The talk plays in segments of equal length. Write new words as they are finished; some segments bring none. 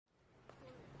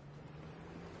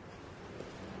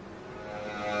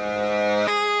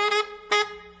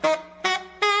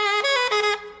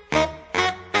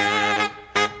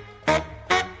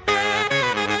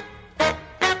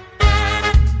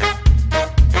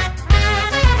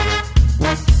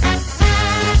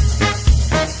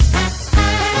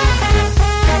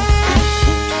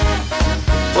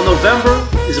November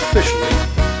is officially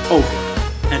over,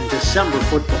 and December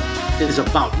football is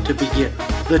about to begin.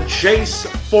 The chase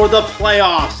for the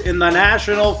playoffs in the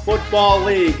National Football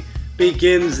League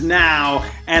begins now,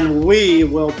 and we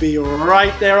will be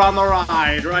right there on the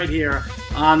ride, right here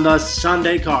on the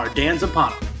Sunday card. Dan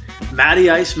Zappano, Matty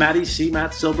Ice, Matty C,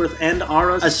 Matt Silberth, and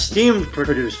our esteemed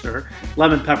producer,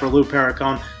 Lemon Pepper Lou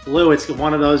Perricone. Lou, it's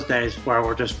one of those days where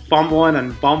we're just fumbling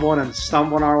and bumbling and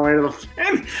stumbling our way to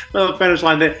the finish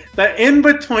line. The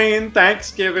in-between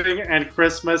Thanksgiving and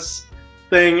Christmas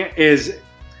thing is...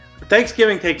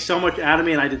 Thanksgiving takes so much out of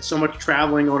me, and I did so much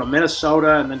traveling, going to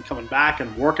Minnesota and then coming back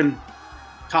and working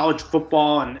college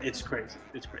football, and it's crazy.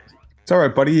 It's crazy. It's all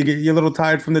right, buddy. You're a little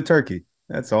tired from the turkey.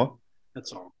 That's all.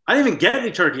 That's all. I didn't even get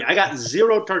any turkey. I got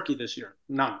zero turkey this year.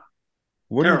 None.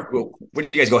 What did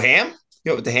you guys go ham?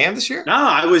 You go with the ham this year? No,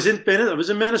 I was in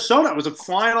Minnesota. I was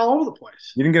flying all over the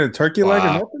place. You didn't get a turkey leg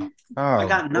or nothing? Oh, I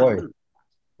got nothing. Boy.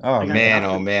 Oh,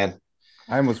 man.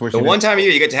 I almost wish the one time a year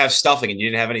you get to have stuffing and you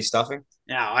didn't have any stuffing?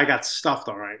 Yeah, I got stuffed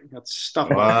all right. Got stuffed.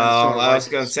 Well, I was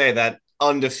going to say that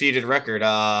undefeated record.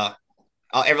 All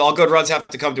good runs have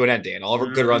to come to an end, Dan. All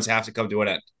good runs have to come to an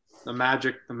end. The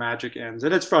magic ends.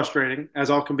 And it's frustrating, as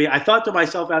all can be. I thought to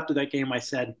myself after that game, I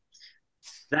said,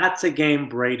 that's a game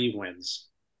Brady wins.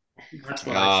 That's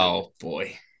what I said. Oh,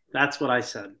 boy. That's what I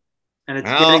said. And it's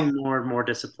getting more and more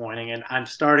disappointing. And I'm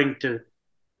starting to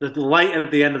 – the light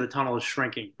at the end of the tunnel is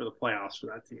shrinking for the playoffs for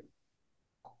that team.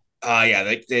 Yeah,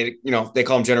 they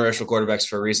call them generational quarterbacks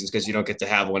for reasons because you don't get to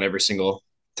have one every single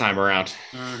time around.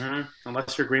 Mm-hmm.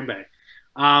 Unless you're Green Bay.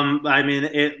 I mean,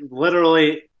 it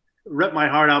literally – ripped my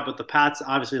heart out, but the Pats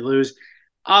obviously lose.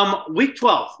 Week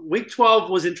 12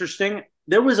 was interesting.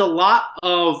 There was a lot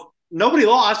of nobody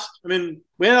lost. I mean,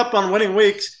 we ended up on winning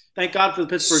weeks. Thank God for the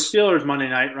Pittsburgh Steelers Monday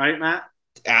night, right, Matt?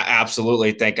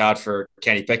 Absolutely. Thank God for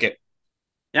Kenny Pickett.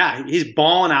 Yeah, he's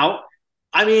balling out.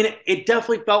 I mean, it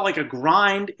definitely felt like a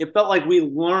grind. It felt like we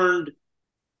learned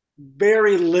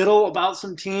very little about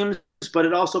some teams, but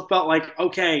it also felt like,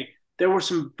 okay, there were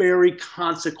some very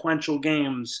consequential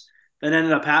games that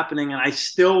ended up happening, and I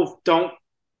still don't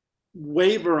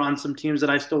waver on some teams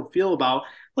that I still feel about.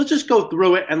 Let's just go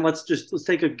through it, and let's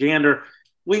take a gander.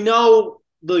 We know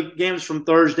the games from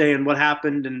Thursday and what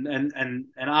happened, and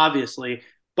obviously,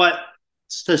 but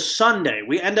to Sunday,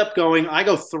 we end up going. I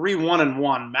go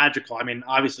 3-1-1, magical. I mean,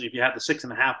 obviously, if you had the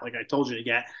 6.5, like I told you to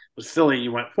get, was Philly,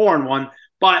 you went 4-1.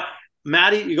 But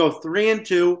Matty, you go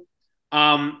 3-2.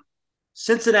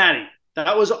 Cincinnati,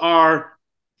 that was our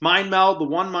mind meld, the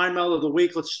one mind meld of the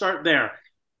week. Let's start there.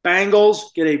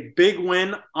 Bengals get a big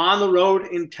win on the road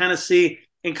in Tennessee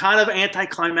in kind of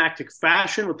anticlimactic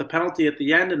fashion with the penalty at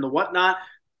the end and the whatnot.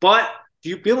 But do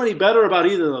you feel any better about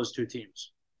either of those two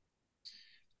teams?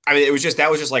 I mean, that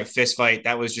was just like fist fight.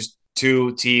 That was just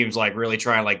two teams like really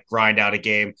trying to like grind out a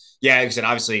game. Yeah, like I said,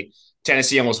 obviously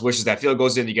Tennessee almost wishes that field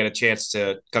goes in, you get a chance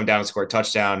to come down and score a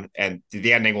touchdown. And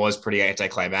the ending was pretty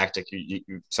anticlimactic.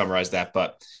 You summarized that,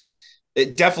 but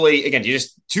it definitely, again, you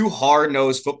just two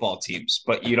hard-nosed football teams,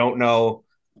 but you don't know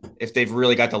if they've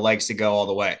really got the legs to go all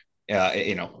the way,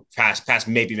 past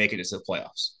maybe making it to the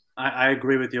playoffs. I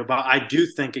agree with you, but I do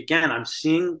think, again, I'm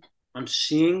seeing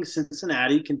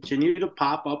Cincinnati continue to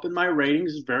pop up in my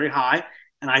ratings. It's very high,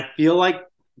 and I feel like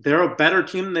they're a better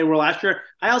team than they were last year.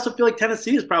 I also feel like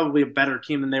Tennessee is probably a better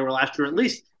team than they were last year, at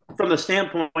least from the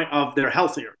standpoint of they're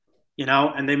healthier.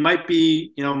 And they might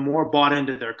be, more bought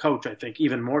into their coach, I think,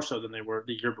 even more so than they were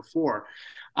the year before.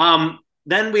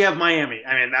 Then we have Miami.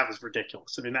 I mean, that was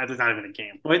ridiculous. I mean, that is not even a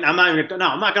game. I'm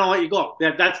not going to let you go.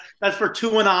 That's for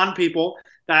 2-and-on people.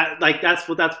 That's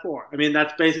what that's for. I mean,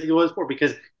 that's basically what it's for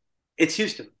because it's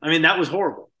Houston. I mean, that was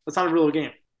horrible. That's not a real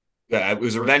game. Yeah, it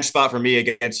was a revenge spot for me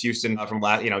against Houston from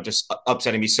last, just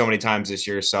upsetting me so many times this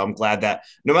year. So I'm glad that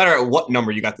no matter what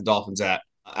number you got the Dolphins at,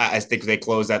 I think they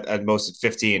closed at most at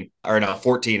 15 or no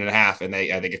 14 and a half. And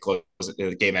I think it closed.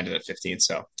 The game ended at 15.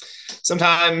 So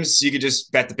sometimes you could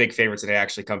just bet the big favorites and it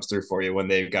actually comes through for you when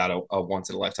they've got a once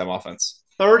in a lifetime offense.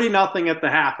 30-0 at the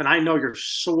half. And I know you're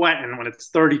sweating when it's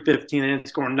 30-15 and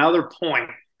score another point.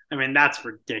 I mean, that's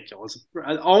ridiculous.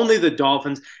 Only the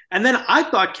Dolphins. And then I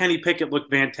thought Kenny Pickett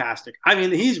looked fantastic. I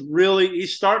mean,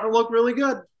 he's starting to look really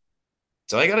good.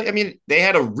 So they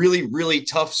had a really, really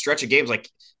tough stretch of games.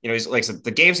 He's like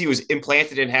the games he was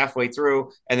implanted in halfway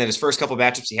through, and then his first couple of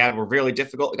matchups he had were really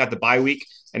difficult. He got the bye week,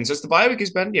 and since the bye week,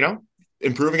 he's been,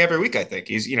 improving every week. I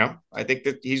think I think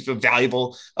that he's a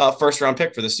valuable first round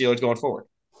pick for the Steelers going forward.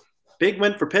 Big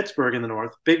win for Pittsburgh in the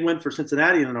North. Big win for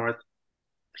Cincinnati in the North.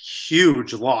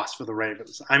 Huge loss for the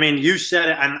Ravens. I mean, you said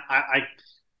it, and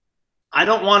I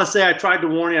don't want to say I tried to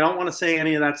warn you. I don't want to say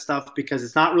any of that stuff because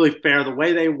it's not really fair. The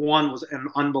way they won was an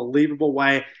unbelievable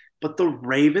way. But the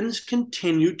Ravens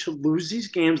continue to lose these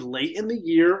games late in the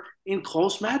year in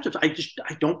close matchups.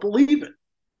 I don't believe it.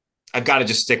 I've got to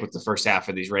just stick with the first half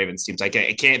of these Ravens teams. I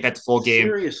can't bet the full game.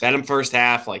 Seriously. Bet them first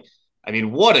half. Like, I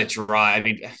mean, what a drive. I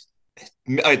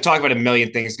mean, I talk about a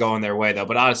million things going their way, though.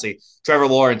 But honestly, Trevor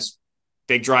Lawrence,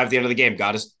 big drive at the end of the game,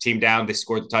 got his team down. They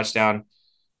scored the touchdown.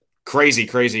 Crazy,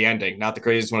 crazy ending. Not the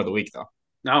craziest one of the week, though.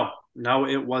 No,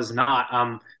 it was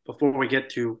not. Before we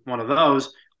get to one of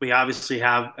those, we obviously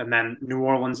have, and then New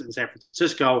Orleans and San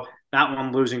Francisco, that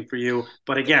one losing for you.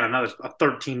 But again, a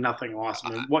 13-0 loss.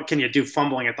 I mean, what can you do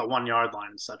fumbling at the 1 yard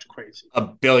line is such crazy. A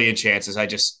billion chances.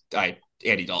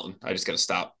 Andy Dalton. I just got to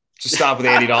stop. Just stop with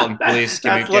Andy Dalton, please.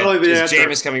 Literally the answer.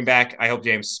 Jameis coming back. I hope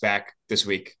Jameis is back this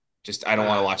week. I don't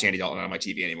want to watch Andy Dalton on my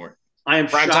TV anymore. I am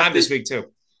prime time this week too.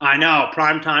 I know,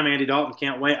 prime time. Andy Dalton,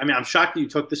 can't wait. I mean, I'm shocked that you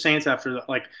took the Saints after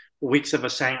like weeks of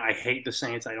us saying I hate the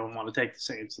Saints. I don't want to take the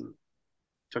Saints, and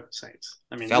took the Saints.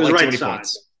 I mean, felt it was like right too many side.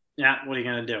 points. Yeah, what are you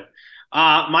gonna do?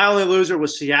 My only loser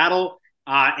was Seattle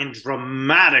in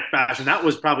dramatic fashion. That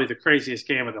was probably the craziest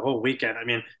game of the whole weekend. I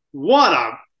mean,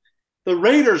 the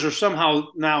Raiders are somehow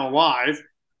now alive.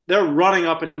 They're running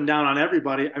up and down on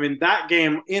everybody. I mean, that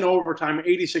game in overtime,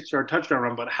 86-yard touchdown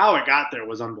run, but how it got there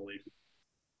was unbelievable.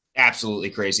 Absolutely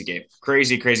crazy game.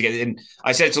 Crazy game. And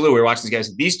I said it to Lou, we were watching these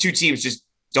guys. These two teams just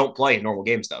don't play in normal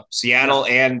games, though. Seattle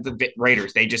and the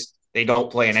Raiders, they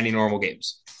don't play in any normal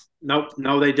games. Nope,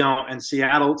 no, they don't. And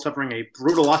Seattle suffering a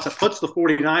brutal loss that puts the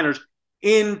 49ers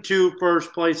into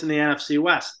first place in the NFC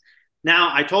West. Now,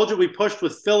 I told you we pushed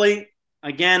with Philly.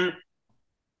 Again,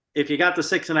 if you got the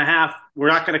 6.5, we're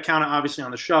not going to count it obviously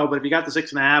on the show, but if you got the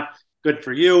 6.5, good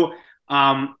for you.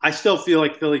 I still feel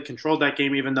like Philly controlled that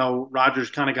game, even though Rodgers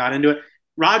kind of got into it.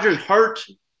 Rodgers hurt.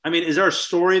 I mean, is there a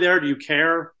story there? Do you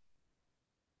care?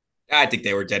 I think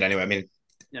they were dead anyway. I mean,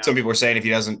 Some people were saying if he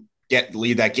doesn't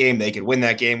lead that game, they could win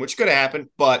that game, which could have happened,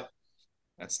 but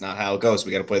that's not how it goes.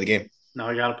 We got to play the game. No,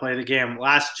 we got to play the game.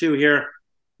 Last two here.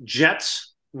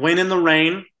 Jets win in the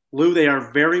rain. Lou, they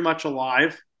are very much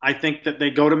alive. I think that they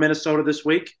go to Minnesota this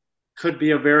week. Could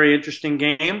be a very interesting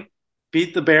game.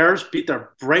 Beat the Bears, beat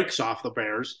their brakes off the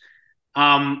Bears.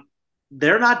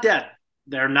 They're not dead.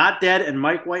 They're not dead, and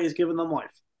Mike White is giving them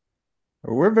life.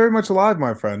 We're very much alive,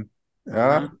 my friend.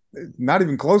 Not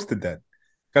even close to dead.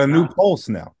 Got a new pulse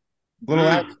now. A little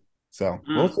action. So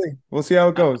we'll see. We'll see how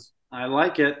it goes. I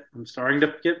like it. I'm starting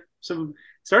to get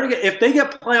if they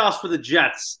get playoffs for the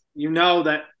Jets, you know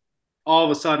that all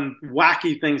of a sudden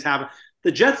wacky things happen.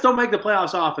 The Jets don't make the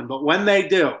playoffs often, but when they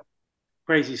do,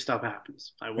 crazy stuff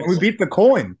happens. We beat the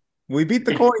coin. We beat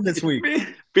the coin this week.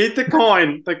 Beat the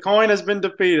coin. The coin has been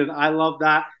defeated. I love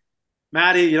that.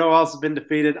 Maddie, you know who else has been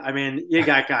defeated? I mean, you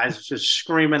got guys just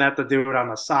screaming at the dude on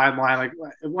the sideline. Like,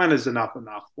 when is enough?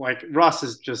 Like, Russ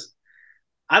is just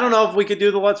 – I don't know if we could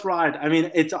do the let's ride. I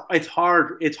mean, it's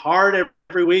hard. It's hard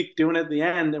every week doing it at the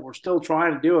end, and we're still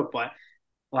trying to do it. But,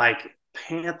 like,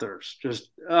 Panthers just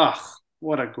 –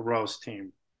 what a gross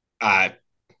team.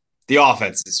 The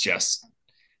offense is just –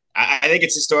 I think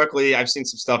it's historically – I've seen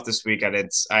some stuff this week.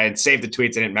 I had saved the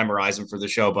tweets. I didn't memorize them for the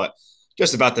show, but –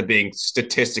 just about them being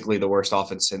statistically the worst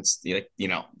offense since the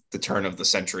turn of the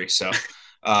century. So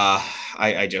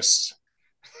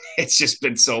it's just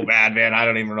been so bad, man. I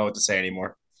don't even know what to say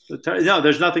anymore. No,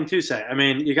 there's nothing to say. I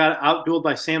mean, you got outdueled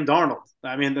by Sam Darnold.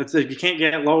 I mean, you can't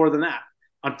get lower than that,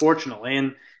 unfortunately.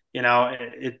 And,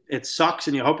 it sucks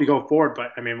and you hope you go forward.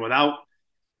 But, I mean, without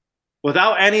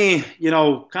any,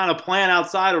 kind of plan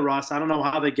outside of Russ, I don't know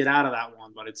how they get out of that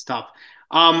one, but it's tough.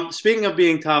 Speaking of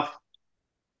being tough,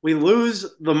 we lose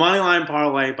the moneyline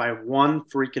parlay by 1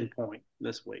 freaking point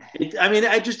this week.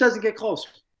 It just doesn't get closer.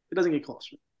 It doesn't get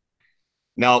closer.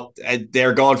 No,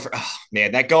 they're going for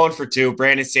that going for 2.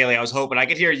 Brandon Staley. I was hoping I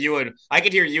could hear you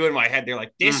in my head. They're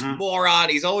like, this moron.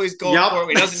 He's always going for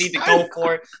it. He doesn't need to go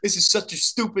for it. This is such a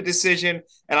stupid decision.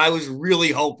 And I was really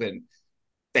hoping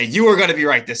that you were going to be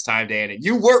right this time, Dan. And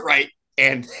you weren't right.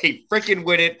 And they freaking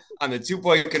win it on the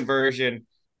 2-point conversion.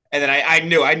 And then I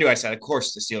knew. I said, of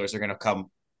course, the Steelers are going to come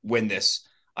win this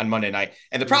on Monday night.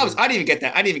 And the problem is I didn't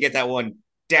even get that one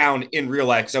down in real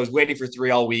life because I was waiting for 3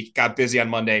 all week, got busy on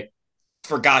Monday,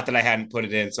 forgot that I hadn't put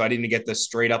it in. So I didn't get the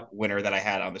straight up winner that I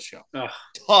had on the show. Ugh.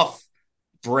 Tough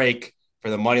break for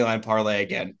the moneyline parlay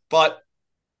again, but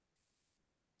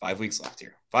 5 weeks left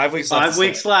here. 5 weeks left. 5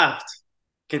 weeks left.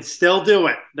 Can still do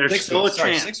it. There's still a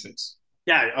chance. 6 weeks.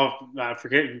 Yeah.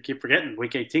 Keep forgetting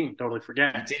week 18. Totally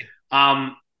forget.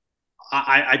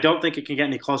 I don't think it can get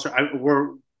any closer.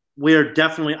 We are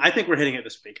definitely. I think we're hitting it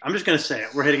this week. I'm just going to say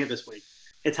it. We're hitting it this week.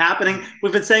 It's happening.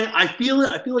 We've been saying, I feel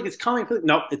it. I feel like it's coming.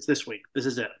 No, it's this week. This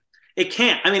is it. It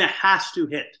can't. I mean, it has to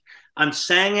hit. I'm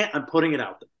saying it. I'm putting it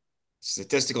out there.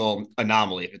 Statistical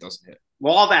anomaly if it doesn't hit.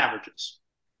 Law of averages.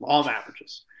 Law of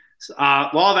averages.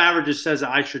 Law of averages says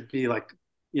that I should be like,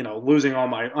 losing all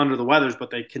my under the weathers, but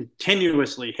they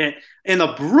continuously hit in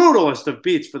the brutalest of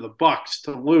beats for the Bucks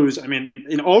to lose. I mean,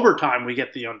 in overtime we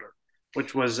get the under,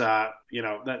 which was that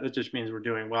just means we're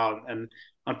doing well. And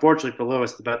unfortunately for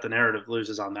Lewis, the bet the narrative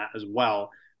loses on that as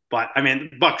well. But I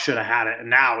mean, Bucks should have had it, and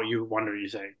now you wonder. You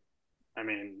say, I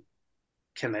mean,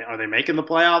 are they making the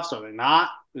playoffs? Are they not?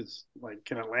 It's like,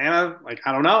 can Atlanta? Like,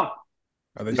 I don't know.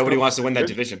 Nobody wants to win that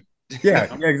division.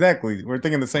 Yeah, exactly. We're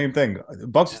thinking the same thing.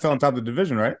 Bucks are still on top of the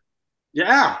division, right?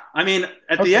 Yeah, I mean,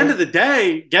 at the end of the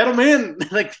day, get them in.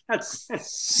 Like that's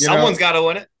someone's got to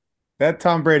win it. That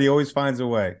Tom Brady always finds a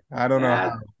way. I don't know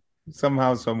how.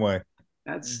 Somehow, some way.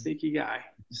 That sneaky guy.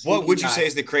 What would you say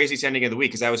is the craziest ending of the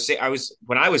week? Because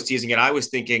when I was teasing it, I was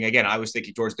thinking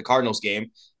towards the Cardinals game,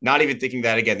 not even thinking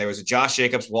that again. There was a Josh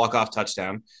Jacobs walk-off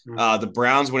touchdown. The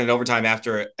Browns win in overtime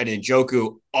after an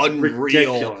Njoku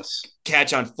unreal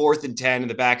catch on 4th and 10 in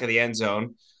the back of the end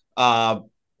zone. And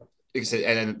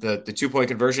then the 2-point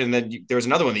conversion. And then there was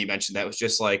another one that you mentioned that was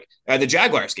just like the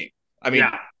Jaguars game. I mean,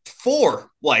 4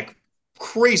 like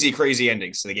crazy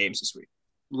endings to the games this week.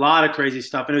 A lot of crazy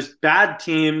stuff. And it was bad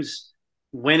teams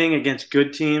winning against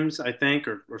good teams, I think,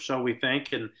 or so we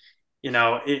think. And,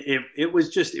 it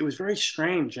was very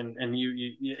strange. And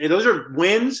you those are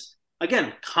wins,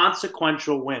 again,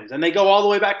 consequential wins. And they go all the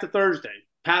way back to Thursday.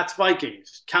 Pats,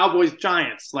 Vikings, Cowboys,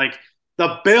 Giants, like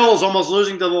the Bills almost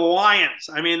losing to the Lions.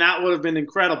 I mean, that would have been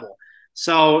incredible.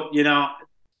 So,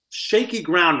 shaky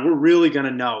ground, we're really going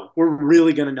to know. We're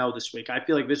really going to know this week. I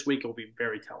feel like this week will be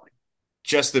very telling.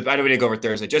 I know we didn't go over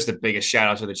Thursday. Just the biggest shout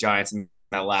out to the Giants and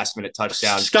that last minute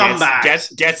touchdown.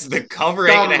 Scumbags. Gets the cover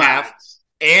 8.5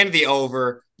 and the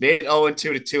over. Made 0-2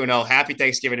 to 2-0. Happy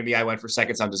Thanksgiving to me. I went for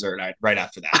seconds on dessert right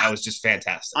after that. That was just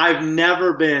fantastic. I've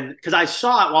never been, because I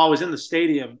saw it while I was in the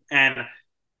stadium, and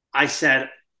I said,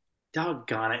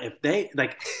 doggone it, if they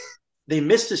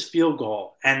missed this field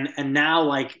goal, and now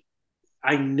like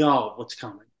I know what's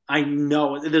coming. I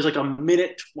know there's like a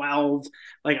minute 12.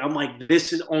 Like I'm like,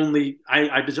 this is only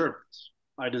I deserve this.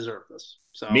 I deserve this.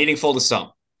 So meaningful to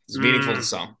some. It's meaningful to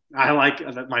some. I like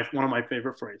one of my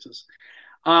favorite phrases.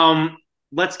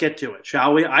 Let's get to it,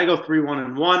 shall we? I go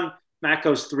 3-1-1. Matt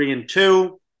goes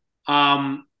 3-2.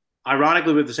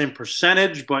 Ironically, we have the same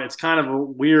percentage, but it's kind of a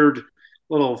weird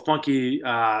little funky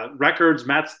records.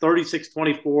 Matt's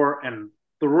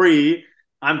 36-24-3.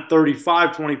 I'm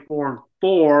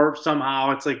 35-24-4.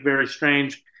 Somehow it's like very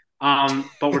strange. But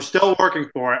we're still working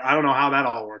for it. I don't know how that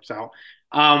all works out.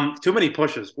 Too many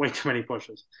pushes, way too many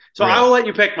pushes. So I will let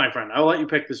you pick, my friend. I will let you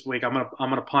pick this week. I'm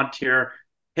gonna punt here.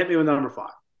 Hit me with number 5.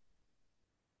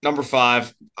 Number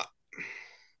 5.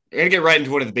 You're gonna get right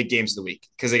into one of the big games of the week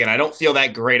because again, I don't feel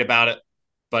that great about it,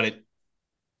 but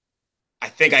I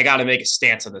think I got to make a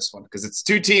stance on this one because it's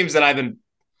 2 teams that I've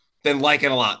been liking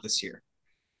a lot this year.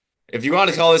 If you want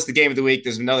to call this the game of the week,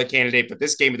 there's another candidate, but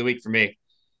this game of the week for me,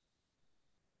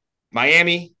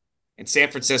 Miami and San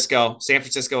Francisco. San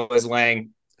Francisco is laying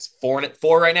 4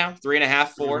 right now, 3.5,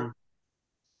 4. Mm-hmm.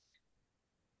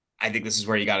 I think this is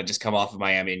where you got to just come off of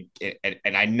Miami,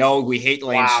 and I know we hate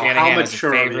laying Shanahan as a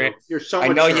favorite. You're so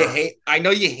mature. I know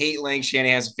you hate laying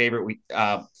Shanahan as a favorite.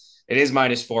 It is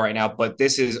 -4 right now, but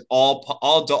this is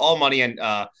all money and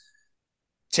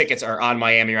tickets are on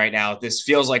Miami right now. This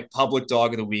feels like public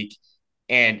dog of the week,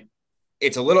 and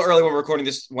it's a little early when we're recording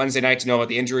this Wednesday night to know about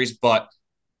the injuries. But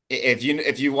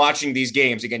if you're watching these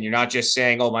games again, you're not just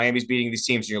saying, "Oh, Miami's beating these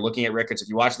teams." You're looking at records. If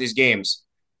you watch these games,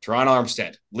 Teron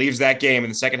Armstead leaves that game in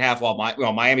the second half while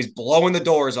Miami's blowing the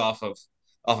doors off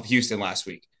of Houston last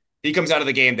week. He comes out of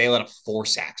the game. They let up 4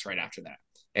 sacks right after that,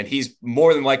 and he's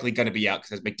more than likely going to be out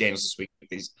because McDaniels this week.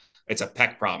 It's a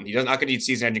pec problem. He's not going to need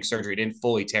season-ending surgery. He didn't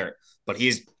fully tear it, but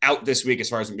he's out this week as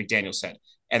far as McDaniels said.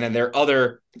 And then their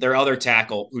other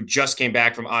tackle who just came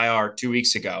back from IR 2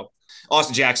 weeks ago,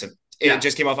 Austin Jackson,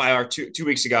 just came off IR two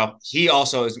weeks ago. He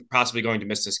also is possibly going to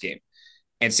miss this game.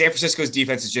 And San Francisco's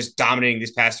defense is just dominating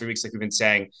these past 3 weeks, like we've been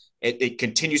saying. It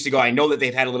continues to go. I know that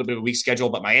they've had a little bit of a weak schedule,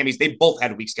 but they both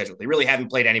had a weak schedule. They really haven't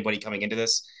played anybody coming into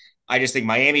this. I just think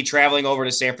Miami traveling over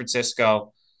to San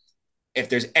Francisco, if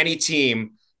there's any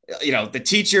team, the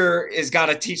teacher is got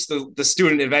to teach the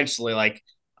student eventually. Like,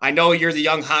 I know you're the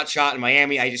young hotshot in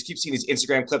Miami. I just keep seeing these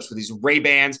Instagram clips with these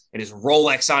Ray-Bans and his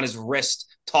Rolex on his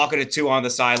wrist, talking to Tua on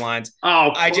the sidelines.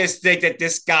 I just think that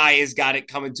this guy has got it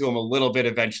coming to him a little bit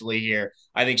eventually here.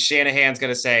 I think Shanahan's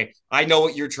going to say, I know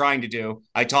what you're trying to do.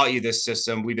 I taught you this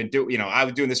system. We've been doing, I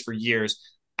was doing this for years.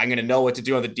 I'm going to know what to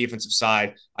do on the defensive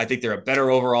side. I think they're a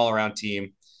better overall around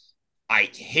team. I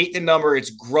hate the number. It's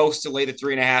gross to lay the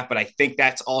 3.5, but I think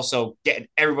that's also getting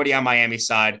everybody on Miami's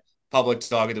side. Public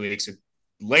dog of the week. So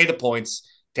lay the points,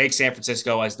 take San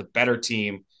Francisco as the better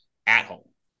team at home.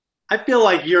 I feel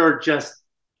like you're just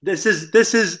this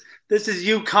is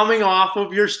you coming off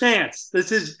of your stance.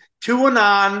 This is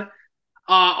Tuanon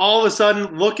all of a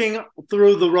sudden looking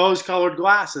through the rose-colored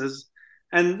glasses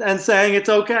and saying it's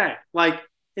okay. Like,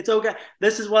 it's okay.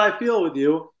 This is what I feel with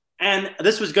you. And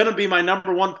this was going to be my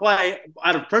number one play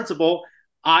out of principle.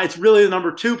 It's really the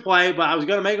number two play, but I was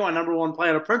going to make it my number one play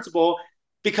out of principle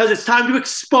because it's time to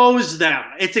expose them.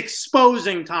 It's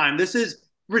exposing time. This is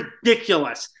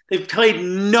ridiculous. They've played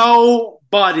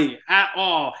nobody at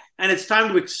all. And it's time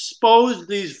to expose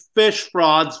these fish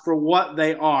frauds for what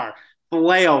they are.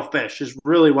 Filet-O-fish is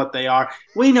really what they are.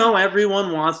 We know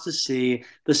everyone wants to see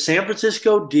the San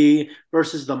Francisco D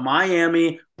versus the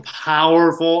Miami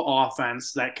powerful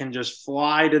offense that can just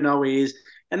fly to no ease.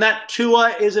 And that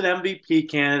Tua is an MVP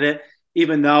candidate,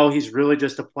 even though he's really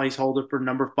just a placeholder for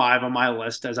number 5 on my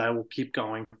list, as I will keep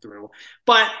going through.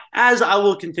 But as I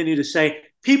will continue to say,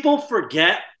 people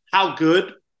forget how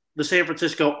good the San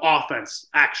Francisco offense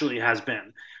actually has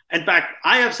been. In fact,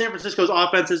 I have San Francisco's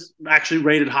offense is actually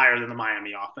rated higher than the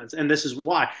Miami offense, and this is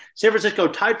why. San Francisco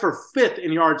tied for 5th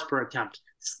in yards per attempt,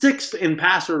 6th in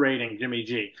passer rating, Jimmy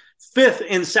G, 5th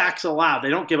in sacks allowed. They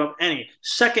don't give up any.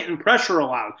 2nd in pressure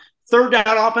allowed. 3rd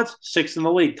down offense, 6th in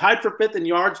the league. Tied for 5th in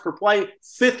yards per play,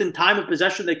 5th in time of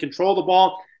possession. They control the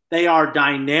ball. They are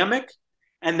dynamic,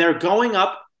 and they're going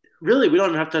up. Really, we don't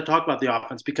even have to talk about the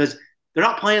offense because they're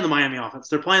not playing the Miami offense.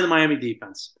 They're playing the Miami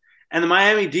defense. And the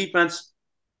Miami defense,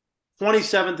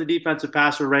 27th in defensive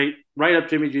passer rate, right up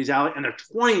Jimmy G's alley, and they're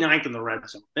 29th in the red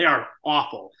zone. They are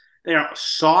awful. They are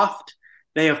soft.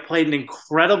 They have played an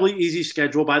incredibly easy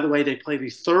schedule. By the way, they play the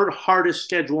 3rd hardest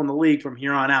schedule in the league from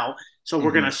here on out. So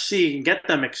we're going to see and get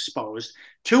them exposed.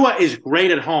 Tua is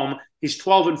great at home. He's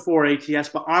 12-4 ATS,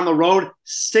 but on the road,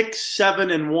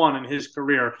 6-7-1 in his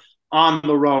career on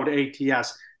the road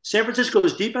ATS. San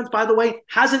Francisco's defense, by the way,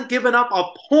 hasn't given up a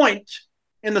point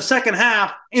in the second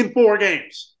half in 4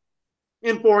 games.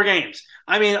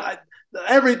 I mean,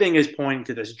 everything is pointing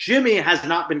to this. Jimmy has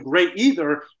not been great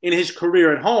either in his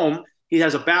career at home. He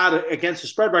has a bad against the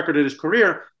spread record in his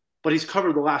career, but he's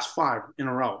covered the last 5 in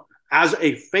a row as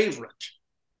a favorite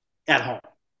at home.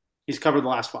 He's covered the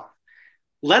last 5.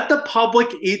 Let the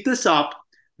public eat this up.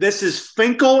 This is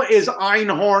Finkel is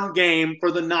Einhorn game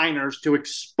for the Niners to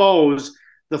expose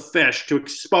the fish, to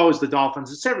expose the Dolphins.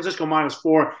 It's San Francisco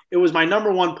 -4. It was my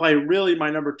number 1 play, really my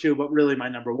number 2, but really my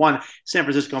number 1. San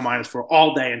Francisco -4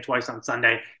 all day and twice on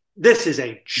Sunday. This is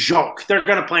a joke. They're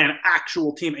going to play an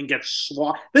actual team and get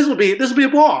slaughtered. This will be a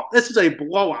blowout. This is a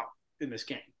blowout in this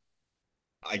game.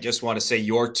 I just want to say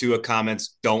your Tua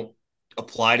comments don't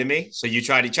apply to me. So you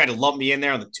try to lump me in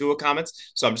there on the Tua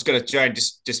comments. So I'm just going to try and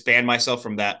just disband myself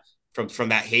from that. From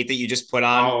that hate that you just put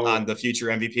on the future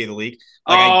MVP of the league.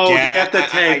 Like, get the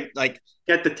tape.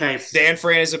 Get the tape. San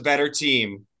Fran is a better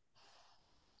team.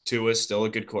 Tua is still a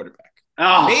good quarterback.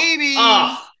 Maybe,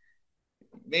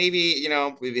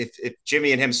 if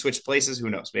Jimmy and him switch places, who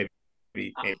knows?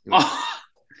 Maybe.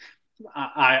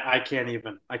 I can't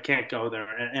even. I can't go there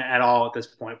at all at this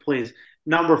point. Please,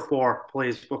 number 4,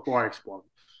 please, before I explode.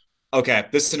 Okay,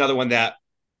 this is another one that.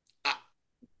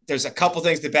 There's a couple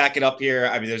things to back it up here.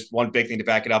 I mean, there's one big thing to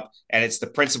back it up, and it's the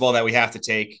principle that we have to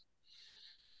take.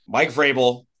 Mike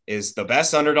Vrabel is the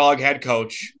best underdog head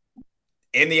coach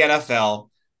in the NFL,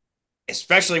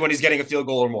 especially when he's getting a field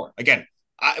goal or more. Again,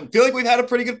 I feel like we've had a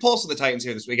pretty good pulse of the Titans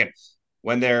here this weekend.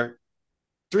 When they're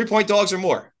 3-point dogs or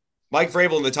more, Mike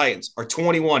Vrabel and the Titans are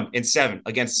 21-7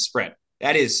 against the spread.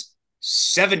 That is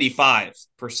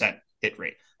 75% hit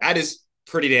rate. That is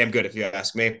pretty damn good, if you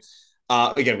ask me.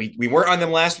 Again, we weren't on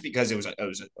them last week because it was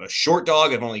a short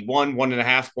dog of only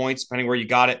 1.5 points, depending where you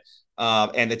got it.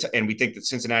 And we think that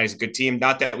Cincinnati is a good team.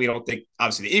 Not that we don't think,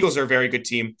 obviously, the Eagles are a very good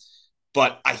team,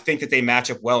 but I think that they match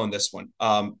up well in this one.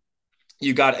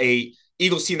 You got a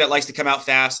Eagles team that likes to come out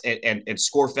fast and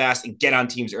score fast and get on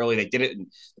teams early. They did it in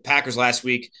the Packers last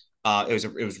week.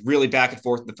 It was really back and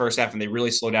forth in the first half, and they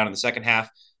really slowed down in the second half.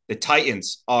 The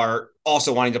Titans are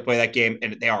also wanting to play that game,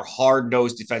 and they are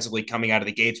hard-nosed defensively coming out of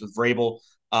the gates with Vrabel.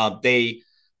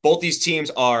 Both these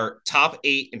teams are top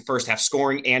 8 in first half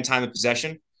scoring and time of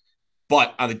possession,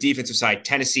 But on the defensive side,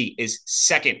 Tennessee is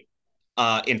second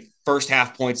in first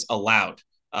half points allowed.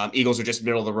 Eagles are just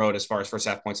middle of the road as far as first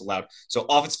half points allowed. So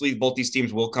offensively, both these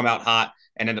teams will come out hot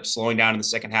and end up slowing down in the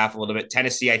second half a little bit.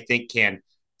 Tennessee, I think, can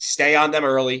stay on them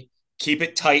early, keep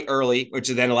it tight early, which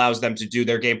then allows them to do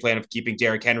their game plan of keeping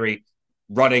Derrick Henry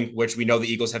running, which we know the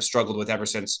Eagles have struggled with ever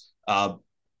since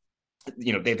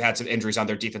they've had some injuries on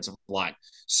their defensive line.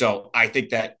 So I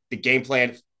think that the game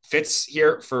plan fits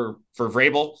here for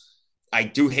Vrabel. I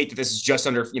do hate that this is just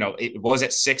under, it was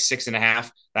at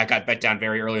 6.5. That got bet down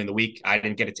very early in the week. I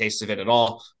didn't get a taste of it at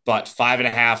all, but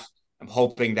 5.5, I'm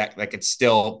hoping that could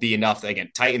still be enough. Again,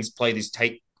 Titans play these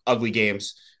tight, ugly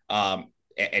games and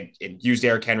use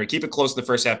Derrick Henry. Keep it close in the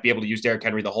first half, be able to use Derrick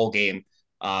Henry the whole game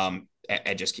and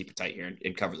just keep it tight here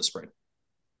and cover the spread.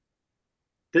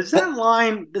 Does that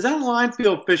line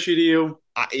feel fishy to you?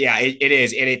 Yeah, it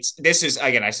is. And this is,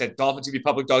 again, I said Dolphins to be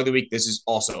public dog of the week. This is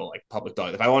also like public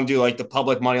dog. If I want to do like the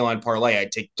public money line parlay,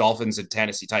 I'd take Dolphins and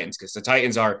Tennessee Titans because the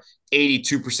Titans are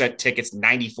 82% tickets,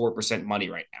 94% money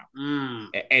right now.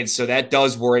 And so that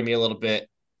does worry me a little bit.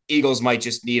 Eagles might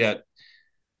just need a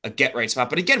get right spot.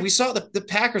 But again, we saw the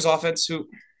Packers offense who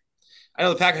I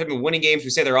know the Packers have been winning games. We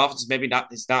say their offense is maybe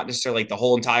it's not necessarily like the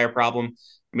whole entire problem.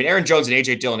 I mean, Aaron Jones and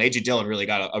A.J. Dillon really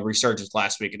got a resurgence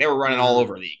last week, and they were running all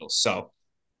over the Eagles. So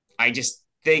I just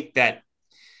think that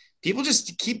people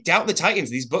just keep doubting the Titans.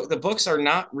 The books are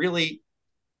not really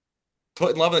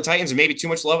putting love on the Titans and maybe too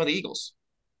much love on the Eagles.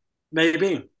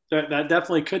 Maybe. That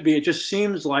definitely could be. It just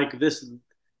seems like this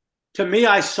 – to me,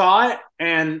 I saw it,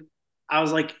 and I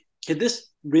was like, could this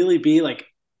really be like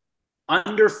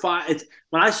under 5?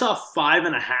 When I saw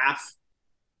 5.5,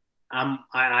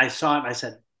 I saw it and I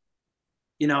said,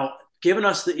 giving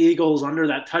us the Eagles under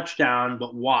that touchdown,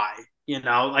 but why?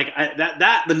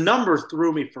 The number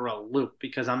threw me for a loop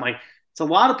because I'm like, it's a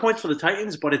lot of points for the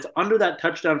Titans, but it's under that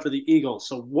touchdown for the Eagles.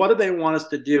 So what do they want us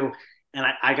to do? And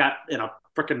I got in a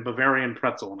freaking Bavarian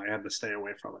pretzel and I had to stay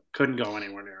away from it. Couldn't go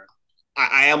anywhere near it.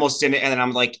 I almost didn't. And then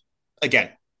I'm like,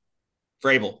 again,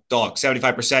 Vrabel, dog,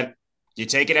 75%. You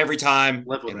take it every time.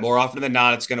 And more often than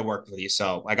not, it's going to work with you.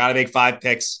 So I got to make 5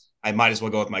 picks. I might as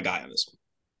well go with my guy on this one.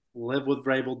 Live with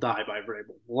Vrabel, die by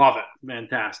Vrabel. Love it.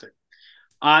 Fantastic.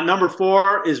 Number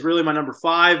 4 is really my number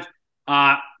 5.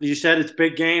 You said it's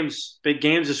big games. Big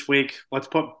games this week. Let's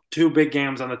put 2 big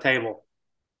games on the table.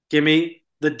 Give me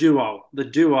the duo. The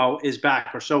duo is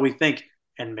back, or so we think.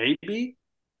 And maybe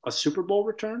a Super Bowl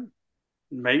return?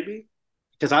 Maybe.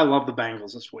 Because I love the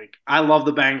Bengals this week. I love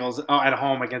the Bengals at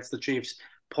home against the Chiefs.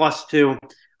 +2,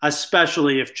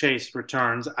 especially if Chase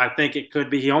returns. I think it could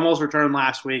be. He almost returned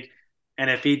last week. And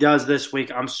if he does this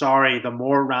week, I'm sorry, the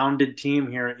more rounded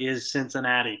team here is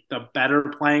Cincinnati. The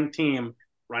better playing team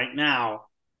right now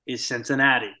is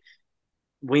Cincinnati.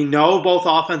 We know both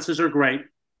offenses are great.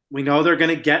 We know they're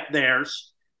going to get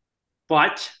theirs.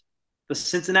 But the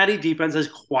Cincinnati defense has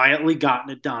quietly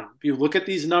gotten it done. If you look at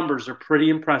these numbers, they're pretty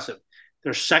impressive.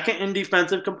 They're second in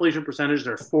defensive completion percentage.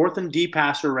 They're fourth in D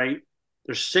passer rate.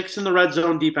 They're 6th in the red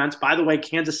zone defense. By the way,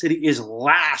 Kansas City is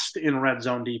last in red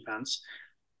zone defense.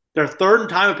 They're third in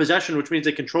time of possession, which means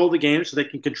they control the game, so they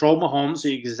can control Mahomes,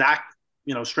 the exact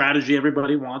strategy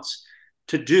everybody wants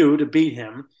to do to beat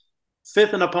him.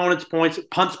 5th in opponents'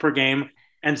 punts per game,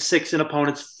 and 6th in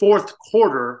opponents' fourth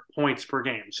quarter points per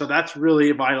game. So that's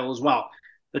really vital as well.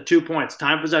 The 2 points,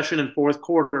 time possession in fourth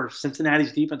quarter,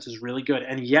 Cincinnati's defense is really good.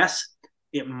 And yes,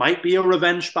 it might be a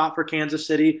revenge spot for Kansas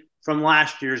City from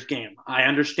last year's game. I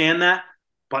understand that.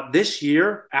 But this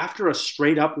year, after a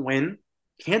straight-up win,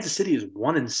 Kansas City is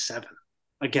 1-7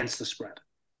 against the spread.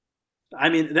 I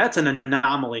mean, that's an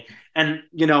anomaly. And,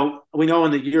 we know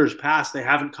in the years past they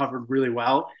haven't covered really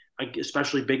well,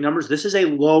 especially big numbers. This is a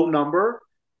low number,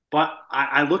 but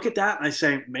I look at that and I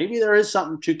say maybe there is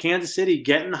something to Kansas City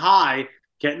getting hot,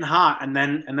 and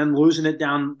then losing it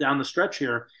down the stretch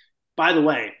here. By the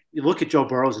way, you look at Joe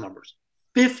Burrow's numbers: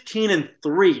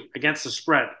 15-3 against the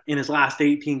spread in his last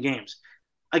 18 games.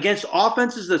 Against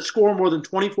offenses that score more than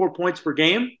 24 points per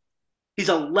game, he's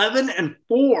 11-4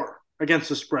 against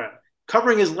the spread,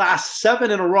 covering his last 7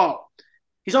 in a row.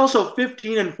 He's also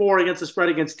 15-4 against the spread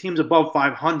against teams above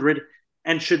 500.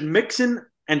 And should Mixon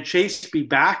and Chase be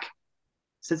back,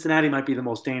 Cincinnati might be the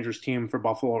most dangerous team for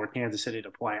Buffalo or Kansas City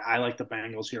to play. I like the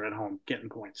Bengals here at home getting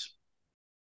points.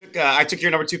 I took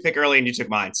your number 2 pick early, and you took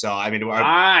mine. So, I mean,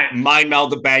 mind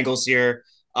meld the Bengals here.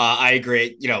 I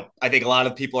agree. I think a lot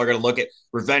of people are going to look at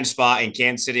revenge spot in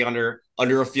Kansas City under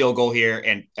a field goal here,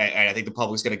 and I think the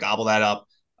public's going to gobble that up.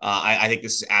 I think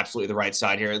this is absolutely the right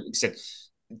side here. Like I said,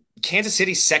 Kansas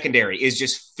City's secondary is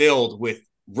just filled with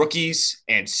rookies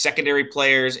and secondary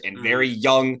players and very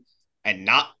young and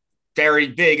not very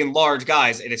big and large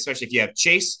guys, and especially if you have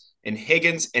Chase and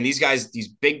Higgins and these guys, these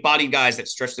big body guys that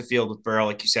stretch the field with Burrow,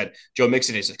 like you said, Joe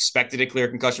Mixon is expected to clear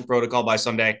concussion protocol by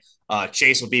Sunday.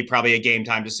 Chase will be probably a game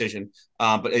time decision.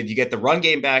 But if you get the run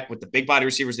game back with the big body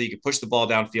receivers that you can push the ball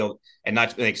downfield and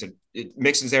not, like I said,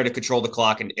 Mixon's there to control the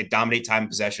clock and dominate time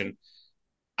possession.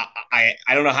 I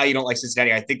don't know how you don't like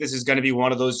Cincinnati. I think this is going to be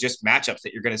one of those just matchups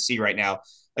that you're going to see right now.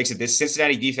 Like I said, this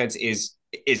Cincinnati defense is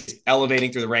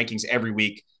elevating through the rankings every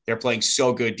week. They're playing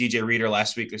so good. DJ Reader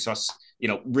last week, they saw,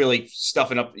 really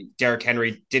stuffing up. Derrick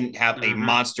Henry didn't have a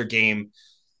monster game.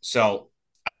 So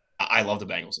I love the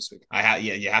Bengals this week.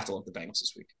 You have to love the Bengals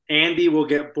this week. Andy will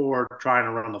get bored trying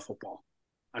to run the football.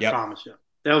 I promise you.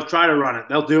 They'll try to run it.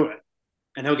 They'll do it.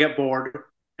 And he'll get bored.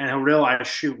 And he'll realize,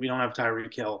 shoot, we don't have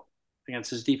Tyreek Hill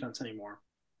against his defense anymore,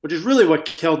 which is really what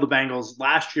killed the Bengals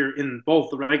last year in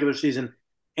both the regular season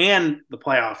and the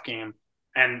playoff game.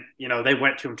 And, they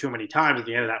went to him too many times at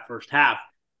the end of that first half.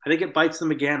 I think it bites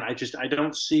them again. I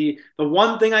don't see – the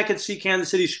one thing I could see Kansas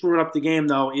City screwing up the game,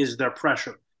 though, is their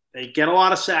pressure. They get a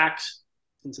lot of sacks.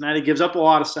 Cincinnati gives up a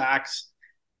lot of sacks.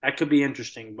 That could be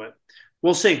interesting, but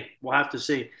we'll see. We'll have to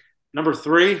see. Number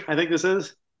 3, I think this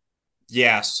is.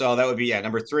 Yeah, so that would be,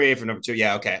 number 3 for number 2.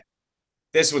 Yeah, okay.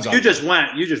 This one's You just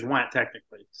went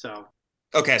technically, so.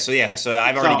 Okay, so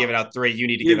I've already given out 3. You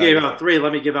need to give out. You gave out 3.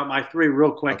 Let me give out my 3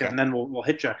 real quick, okay. And then we'll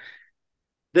hit you.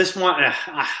 This one,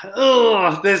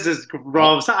 this is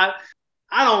gross. I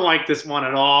don't like this one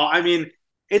at all. I mean,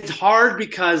 it's hard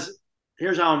because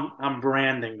here's how I'm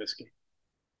branding this game.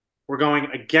 We're going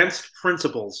against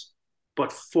principles,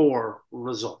 but for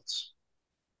results.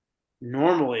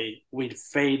 Normally, we'd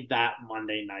fade that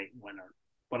Monday night winner,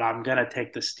 but I'm going to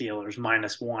take the Steelers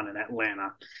 -1 in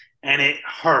Atlanta. And it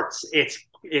hurts. It's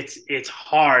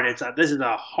hard. This is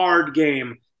a hard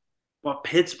game, but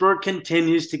Pittsburgh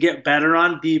continues to get better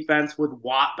on defense with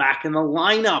Watt back in the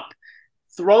lineup.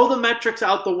 Throw the metrics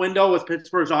out the window with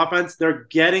Pittsburgh's offense. They're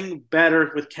getting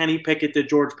better with Kenny Pickett to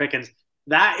George Pickens.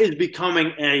 That is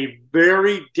becoming a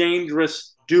very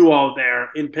dangerous duo there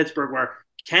in Pittsburgh where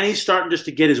Kenny's starting just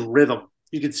to get his rhythm.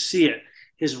 You can see it.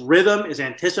 His rhythm, his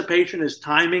anticipation, his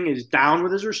timing is down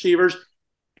with his receivers,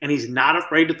 and he's not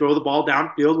afraid to throw the ball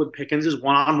downfield when Pickens is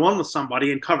one-on-one with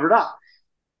somebody and covered up.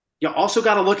 You also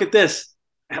got to look at this.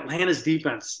 Atlanta's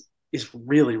defense is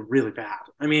really, really bad.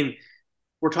 I mean,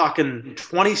 we're talking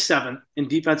 27th in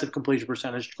defensive completion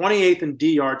percentage, 28th in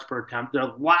D yards per attempt.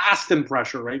 They're last in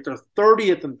pressure rate. They're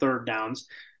 30th in third downs,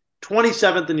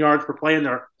 27th in yards per play. In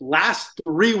their last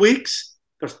 3 weeks,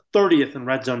 they're 30th in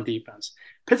red zone defense.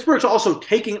 Pittsburgh's also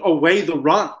taking away the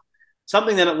run,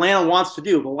 something that Atlanta wants to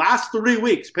do. The last 3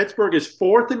 weeks, Pittsburgh is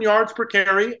 4th in yards per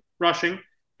carry rushing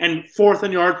and 4th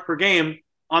in yards per game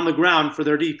on the ground for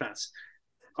their defense.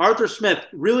 Arthur Smith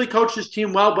really coached his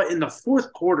team well, but in the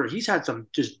fourth quarter, he's had some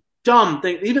just dumb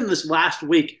things. Even this last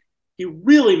week, he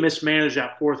really mismanaged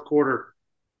that fourth quarter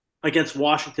against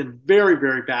Washington very,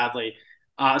 very badly,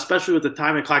 especially with the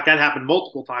timing clock. That happened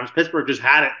multiple times. Pittsburgh just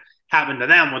had it happen to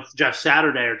them with Jeff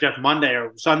Saturday or Jeff Monday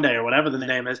or Sunday or whatever the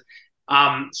name is,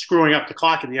 screwing up the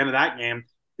clock at the end of that game.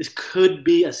 This could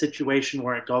be a situation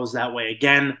where it goes that way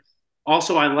again.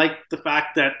 Also, I like the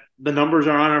fact that the numbers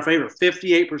are on our favor.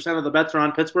 58% of the bets are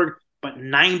on Pittsburgh, but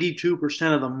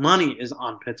 92% of the money is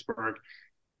on Pittsburgh.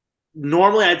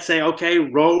 Normally, I'd say, okay,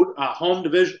 road, home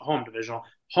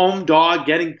dog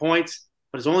getting points,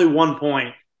 but it's only 1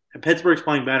 point. And Pittsburgh's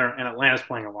playing better, and Atlanta's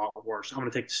playing a lot worse. I'm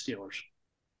going to take the Steelers.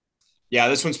 Yeah,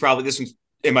 this one's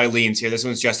in my leans here. This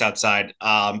one's just outside.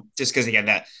 Just because, again,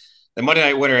 the Monday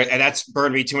night winner, and that's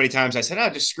burned me too many times. I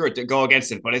said, just screw it, to go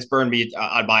against it. But it's burned me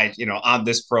on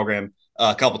this program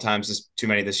a couple times, just too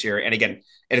many this year. And again,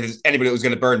 if there's anybody that was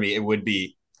going to burn me, it would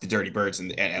be the Dirty Birds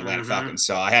and Atlanta Falcons.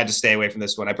 So I had to stay away from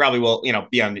this one. I probably will,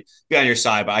 be on your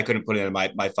side, but I couldn't put it in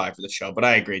my 5 for the show. But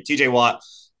I agree. TJ Watt,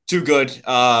 too good.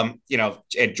 And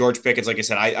George Pickens, like I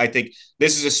said, I think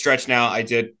this is a stretch now.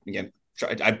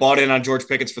 I bought in on George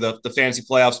Pickens for the fantasy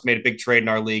playoffs, made a big trade in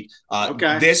our league.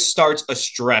 This starts a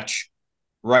stretch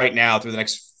right now through the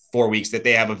next 4 weeks that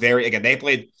they have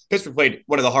Pittsburgh played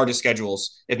one of the hardest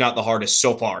schedules, if not the hardest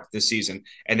so far this season.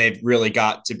 And they've really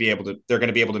got to they're going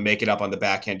to be able to make it up on the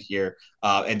back end here.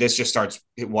 And this just starts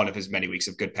one of his many weeks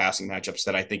of good passing matchups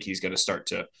that I think he's going to start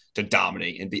to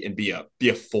dominate and be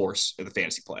a force in the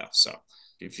fantasy playoffs. So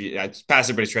if you pass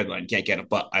everybody's trade line, you can't get him.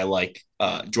 But I like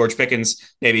George Pickens.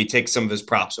 Maybe take some of his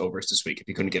props over this week if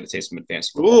you couldn't get a taste of him in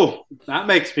fantasy football. Ooh, that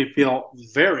makes me feel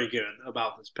very good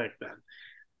about this pick, Ben.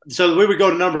 So we would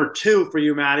go to number 2 for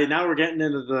you, Maddie. Now we're getting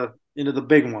into the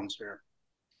big ones here.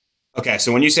 Okay,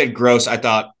 so when you said gross, I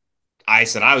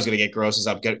said I was going to get gross as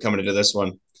I'm coming into this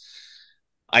one.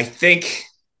 I think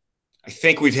I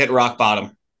think we've hit rock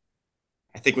bottom.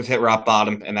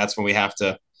 And that's when we have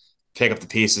to pick up the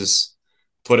pieces,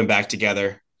 put them back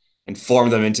together, and form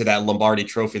them into that Lombardi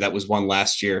trophy that was won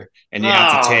last year. And you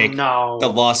have to take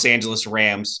the Los Angeles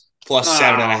Rams plus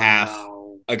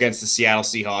 7.5 against the Seattle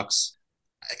Seahawks.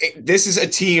 This is a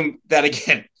team that,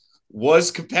 again,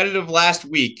 was competitive last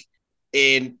week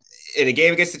in a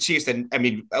game against the Chiefs. And I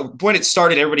mean, when it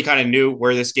started, everybody kind of knew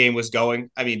where this game was going.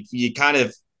 I mean, you kind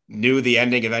of knew the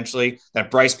ending eventually,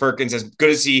 that Bryce Perkins, as good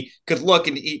as he could look,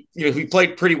 and he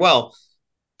played pretty well,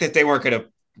 that they weren't going to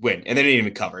win. And they didn't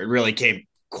even cover. It really came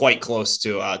quite close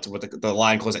to what the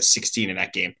line closed at 16 in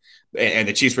that game. And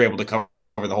the Chiefs were able to cover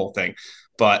the whole thing.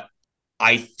 But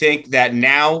I think that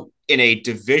now in a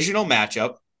divisional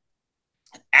matchup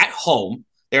at home,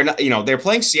 they're not, they're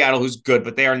playing Seattle, who's good,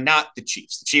 but they are not the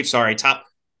Chiefs. The Chiefs are a top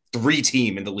 3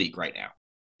 team in the league right now.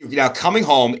 Now, coming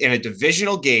home in a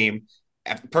divisional game,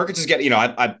 Perkins is getting,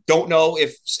 I don't know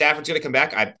if Stafford's going to come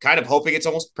back. I'm kind of hoping it's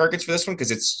almost Perkins for this one,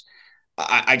 because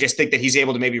I just think that he's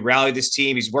able to maybe rally this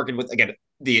team. He's working with, again,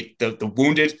 the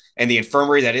wounded and the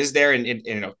infirmary that is there.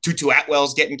 And Tutu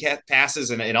Atwell's getting passes,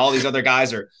 and all these other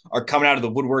guys are coming out of the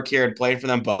woodwork here and playing for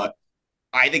them. But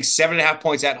I think 7.5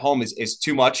 points at home is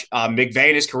too much. McVay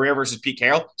in his career versus Pete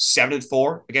Carroll,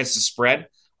 7-4 against the spread.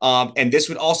 And this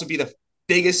would also be the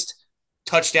biggest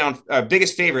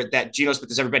favorite that Geno Smith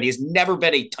has ever been. He has never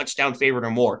been a touchdown favorite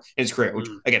or more in his career, which,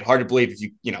 again, hard to believe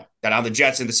if that on the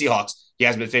Jets and the Seahawks, he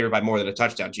hasn't been favored by more than a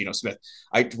touchdown, Geno Smith.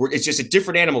 It's just a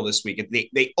different animal this week.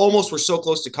 They almost were so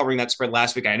close to covering that spread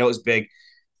last week. I know it was big.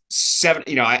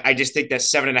 I just think that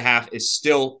 7.5 is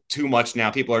still too much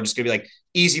now. People are just going to be like,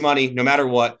 easy money, no matter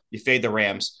what, you fade the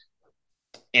Rams.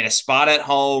 In a spot at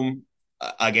home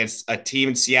against a team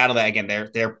in Seattle that, again,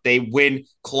 they win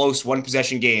close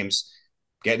one-possession games,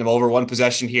 getting them over one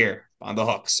possession here on the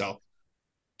hook. So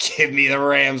give me the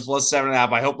Rams plus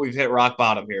 7.5. I hope we've hit rock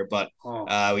bottom here, but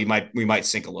we might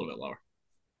sink a little bit lower.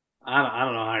 I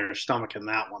don't know how you're stomaching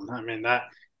that one. I mean, that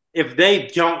if they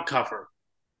don't cover,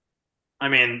 I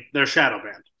mean, they're shadow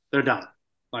banned. They're done.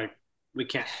 Like, we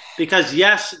can't. Because,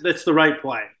 yes, that's the right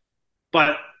play.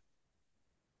 But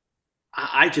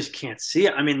I just can't see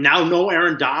it. I mean, now no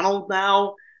Aaron Donald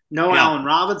now. No Allen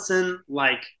Robinson.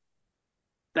 Like,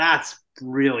 that's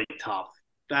really tough.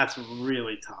 That's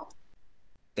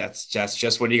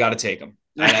just when you got to take them.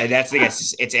 That's the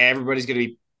thing. It's everybody's going to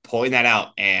be pulling that out.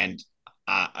 And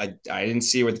I didn't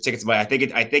see where the tickets are. I think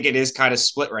it is kind of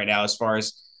split right now as far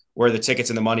as where the tickets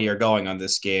and the money are going on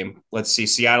this game. Let's see.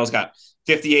 Seattle's got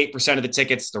 58% of the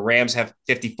tickets. The Rams have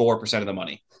 54% of the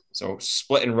money. So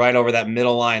splitting right over that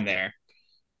middle line there.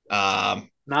 Not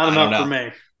enough for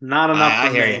me. Not enough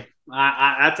for me. You.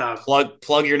 That's a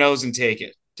plug your nose and take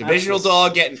it. Divisional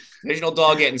dog getting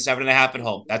 7.5 at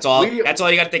home. That's all you got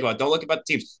to think about. Don't look about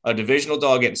the teams. A divisional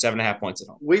dog getting 7.5 points at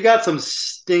home. We got some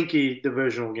stinky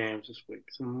divisional games this week.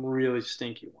 Some really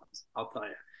stinky ones, I'll tell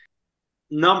you.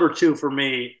 Number 2 for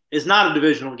me is not a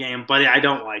divisional game, but I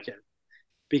don't like it.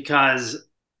 Because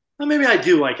maybe I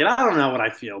do like it. I don't know what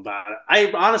I feel about it.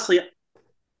 I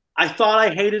thought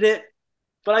I hated it,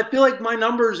 but I feel like my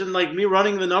numbers and like me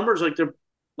running the numbers, like they're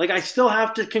like I still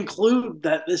have to conclude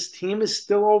that this team is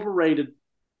still overrated.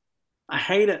 I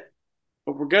hate it,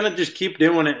 but we're gonna just keep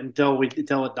doing it until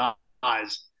it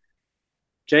dies.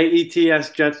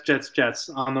 Jets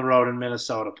on the road in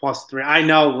Minnesota +3. I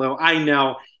know, Lou. I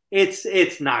know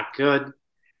it's not good.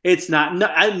 It's not.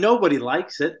 Nobody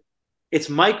likes it. It's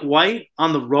Mike White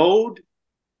on the road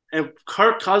and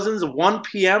Kirk Cousins, a 1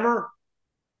 p.m.er,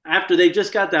 after they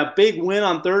just got that big win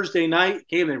on Thursday night.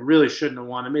 Game they really shouldn't have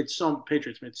won.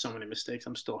 Patriots made so many mistakes.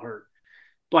 I'm still hurt.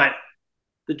 But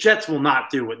the Jets will not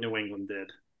do what New England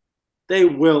did. They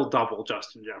will double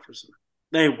Justin Jefferson.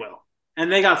 They will.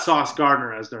 And they got Sauce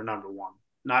Gardner as their number 1,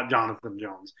 not Jonathan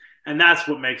Jones. And that's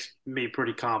what makes me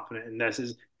pretty confident in this.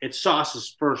 It's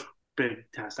Sauce's first big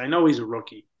test. I know he's a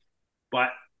rookie, but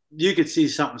you could see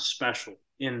something special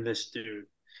in this dude.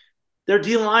 Their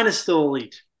D-line is still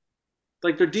elite.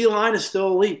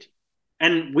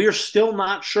 And we're still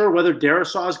not sure whether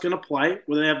Darisaw is going to play,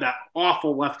 whether they have that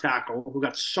awful left tackle who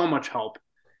got so much help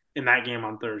in that game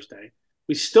on Thursday.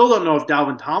 We still don't know if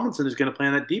Dalvin Tomlinson is going to play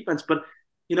on that defense. But,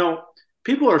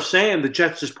 people are saying the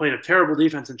Jets just played a terrible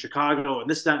defense in Chicago and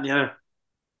this, that, and the other.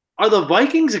 Are the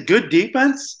Vikings a good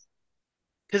defense?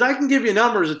 Because I can give you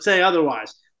numbers that say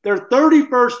otherwise. They're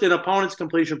 31st in opponents'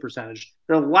 completion percentage.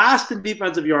 They're last in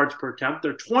defensive yards per attempt.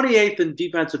 They're 28th in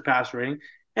defensive pass rating.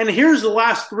 And here's the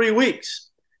last 3 weeks.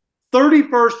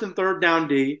 31st in third down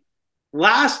D,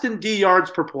 last in D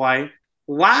yards per play,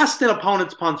 last in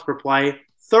opponents' punts per play,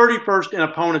 31st in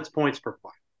opponents' points per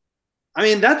play. I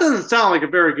mean, that doesn't sound like a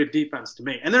very good defense to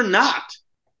me. And they're not.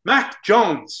 Mac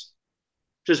Jones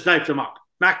just knifed them up.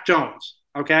 Mac Jones,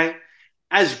 okay?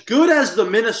 As good as the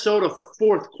Minnesota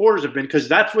fourth quarters have been, because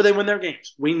that's where they win their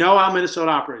games. We know how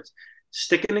Minnesota operates.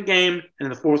 Stick in the game, and in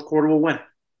the fourth quarter, we'll win it.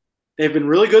 They've been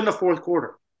really good in the fourth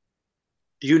quarter.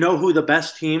 Do you know who the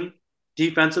best team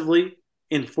defensively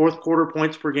in fourth quarter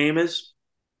points per game is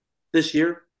this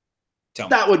year?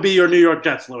 That would be your New York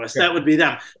Jets, Lewis. Yeah. That would be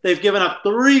them. They've given up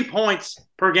 3 points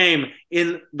per game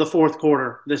in the fourth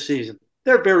quarter this season.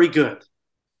 They're very good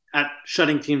at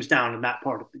shutting teams down in that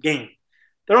part of the game.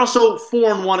 They're also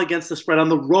 4-1 against the spread on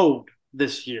the road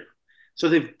this year. So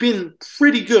they've been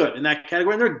pretty good in that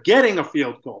category, and they're getting a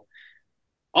field goal.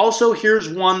 Also, here's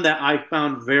one that I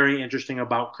found very interesting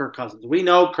about Kirk Cousins. We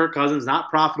know Kirk Cousins not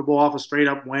profitable off a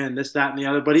straight-up win, this, that, and the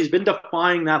other, but he's been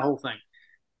defying that whole thing.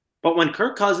 But when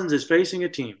Kirk Cousins is facing a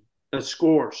team that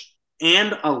scores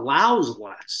and allows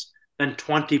less than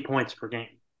 20 points per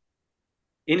game,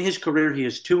 in his career, he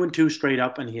is 2-2 straight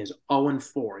up, and he is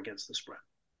 0-4 against the spread.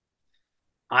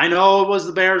 I know it was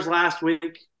the Bears last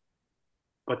week,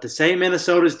 but to say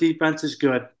Minnesota's defense is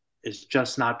good is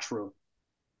just not true.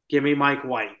 Give me Mike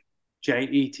White,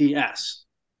 Jets,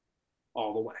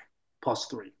 all the way,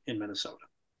 +3 in Minnesota.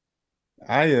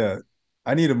 I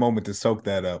need a moment to soak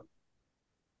that up.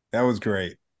 That was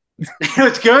great.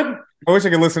 It's good? I wish I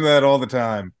could listen to that all the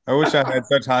time. I wish I had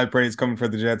such high praise coming for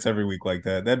the Jets every week like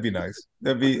that. That'd be nice.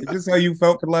 That'd be just how you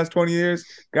felt for the last 20 years.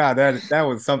 God, that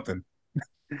was something.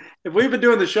 If we've been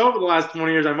doing the show for the last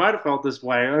 20 years, I might have felt this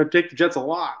way. I would take the Jets a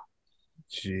lot.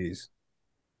 Jeez.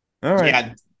 All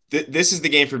right. Yeah, this is the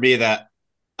game for me that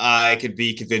I could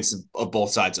be convinced of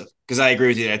both sides of. Because I agree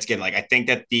with you. That's again, like I think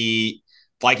that the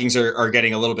Vikings are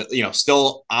getting a little bit,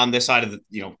 still on this side of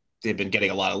the, they've been getting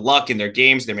a lot of luck in their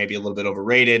games. They may be a little bit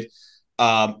overrated.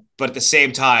 But at the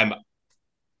same time,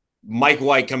 Mike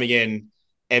White coming in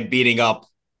and beating up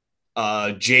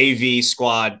JV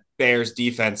squad Bears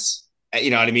defense, you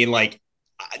know what I mean? Like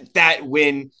that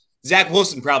win, Zach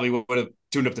Wilson probably would have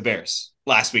tuned up the Bears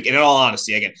last week. And in all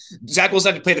honesty, again, Zach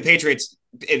Wilson had to play the Patriots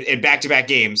in back-to-back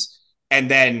games. And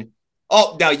then,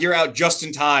 now you're out just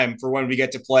in time for when we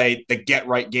get to play the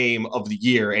get-right game of the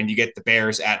year, and you get the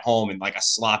Bears at home in like a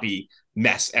sloppy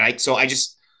mess. And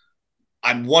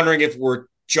I'm wondering if we're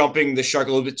jumping the shark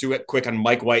a little bit too quick on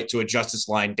Mike White to adjust this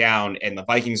line down, and the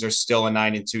Vikings are still a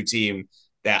 9-2 team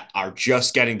that are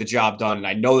just getting the job done. And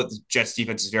I know that the Jets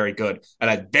defense is very good, and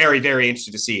I'm very, very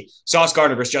interested to see Sauce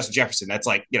Gardner versus Justin Jefferson. That's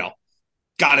like,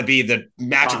 got to be the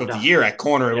matchup of the year at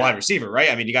corner and wide receiver,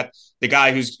 right? I mean, you got the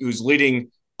guy who's leading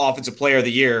offensive player of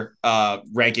the year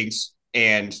rankings,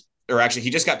 or actually he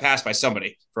just got passed by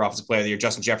somebody for offensive player of the year,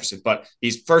 Justin Jefferson, but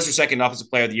he's first or second offensive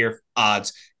player of the year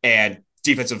odds and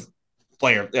defensive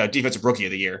rookie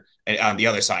of the year on the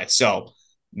other side. So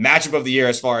matchup of the year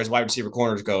as far as wide receiver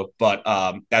corners go, but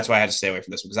that's why I had to stay away from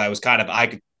this one, because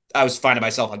I was finding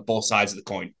myself on both sides of the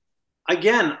coin.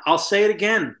 Again, I'll say it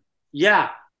again. Yeah,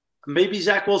 maybe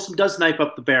Zach Wilson does knife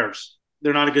up the Bears.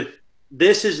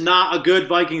 This is not a good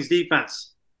Vikings defense.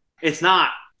 It's not.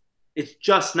 It's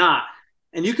just not.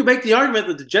 And you can make the argument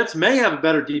that the Jets may have a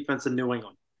better defense than New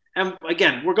England. And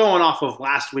again, we're going off of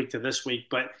last week to this week,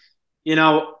 but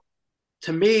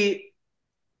to me,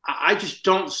 I just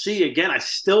don't see, again, I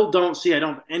still don't see, I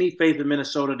don't have any faith in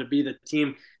Minnesota to be the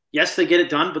team. Yes, they get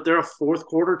it done, but they're a fourth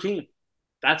quarter team.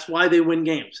 That's why they win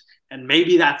games. And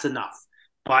maybe that's enough,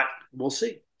 but we'll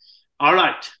see. All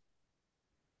right.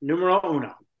 Numero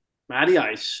uno, Matty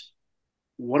Ice.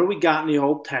 What do we got in the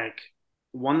old tank?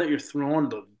 One that you're throwing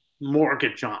the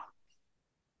mortgage on.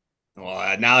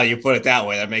 Well, now that you put it that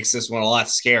way, that makes this one a lot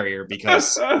scarier,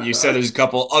 because you said there's a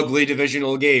couple ugly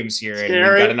divisional games here, and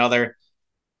we've got another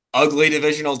ugly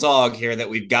divisional dog here that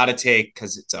we've got to take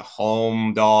because it's a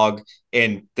home dog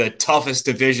in the toughest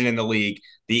division in the league,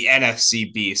 the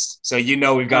NFC Beast. So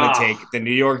we've got to take the New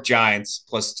York Giants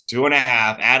 +2.5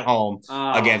 at home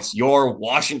against your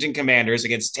Washington Commanders,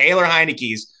 against Taylor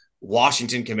Heineke's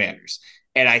Washington Commanders.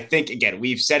 And I think, again,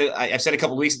 I've said a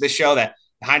couple of weeks of this show that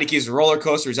Heineke's roller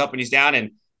coaster is up and he's down,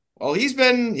 and he's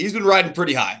been riding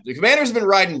pretty high. The Commanders have been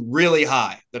riding really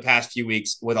high the past few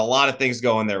weeks with a lot of things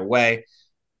going their way.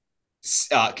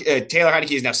 Taylor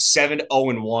Heineke is now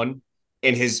 7-0-1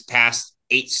 in his past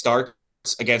 8 starts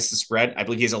against the spread. I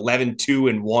believe he has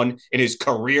 11-2-1 in his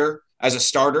career as a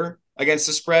starter against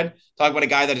the spread. Talk about a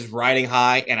guy that is riding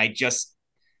high, and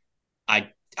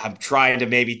I'm trying to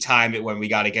maybe time it when we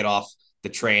got to get off the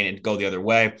train and go the other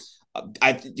way.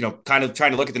 Kind of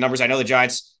trying to look at the numbers. I know the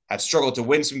Giants have struggled to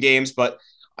win some games, but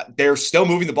they're still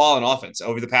moving the ball in offense.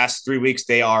 Over the past 3 weeks,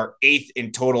 they are 8th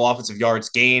in total offensive yards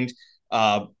gained.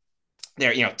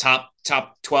 they're top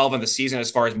 12 in the season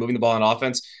as far as moving the ball on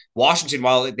offense. Washington,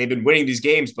 while they've been winning these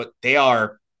games, but they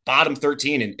are bottom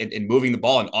 13 in moving the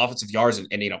ball in offensive yards,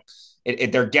 and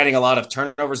they're getting a lot of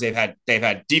turnovers. They've had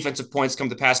defensive points come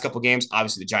the past couple games.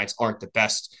 Obviously, the Giants aren't the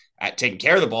best at taking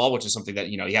care of the ball, which is something that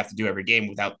you have to do every game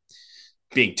without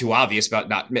being too obvious about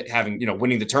not having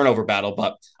winning the turnover battle.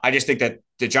 But I just think that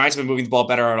the Giants have been moving the ball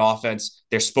better on offense.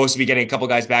 They're supposed to be getting a couple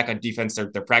guys back on defense. Their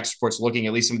practice reports looking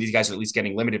at least some of these guys are at least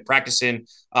getting limited practice in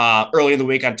early in the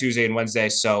week on Tuesday and Wednesday.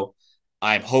 So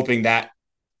I'm hoping that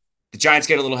the Giants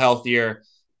get a little healthier.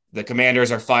 The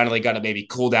Commanders are finally going to maybe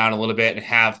cool down a little bit and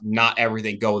have not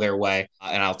everything go their way.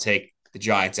 And I'll take the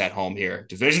Giants at home here.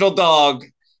 Divisional dog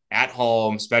at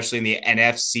home, especially in the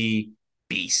NFC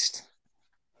Beast.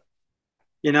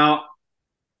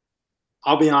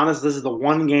 I'll be honest, this is the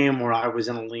one game where I was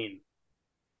in a lean.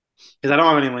 Because I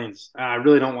don't have any leans. I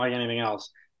really don't like anything else.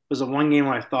 It was the one game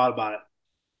where I thought about it.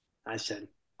 I said,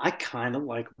 I kind of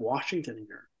like Washington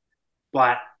here.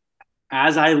 But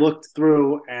as I looked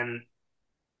through and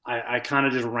I kind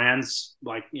of just ran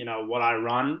what I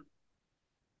run,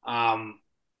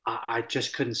 I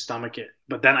just couldn't stomach it.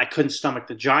 But then I couldn't stomach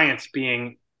the Giants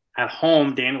being at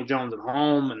home, Daniel Jones at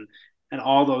home, and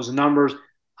all those numbers.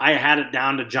 I had it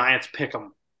down to Giants pick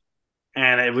 'em,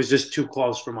 and it was just too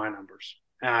close for my numbers.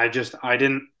 And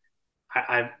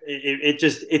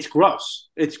it's gross.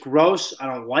 It's gross. I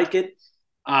don't like it.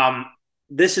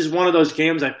 This is one of those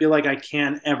games I feel like I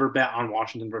can't ever bet on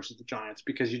Washington versus the Giants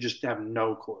because you just have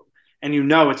no clue. And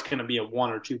it's going to be a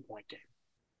 1 or 2 point game.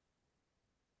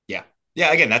 Yeah.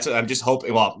 Yeah, again, I'm just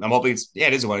hoping. Well, I'm hoping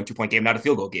it is a 1 or 2 point game, not a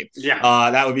field goal game. Yeah.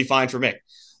 That would be fine for me.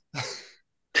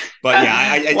 But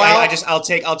yeah, I'll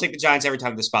take the Giants every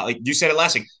time in the spot. Like you said it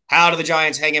last week. How do the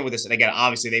Giants hang in with this? And again,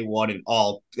 obviously they won in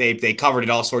they covered in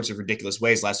all sorts of ridiculous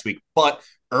ways last week. But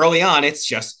early on, it's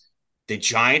just the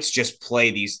Giants just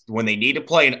play these when they need to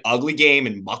play an ugly game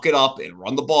and muck it up and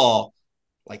run the ball.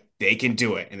 Like they can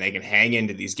do it and they can hang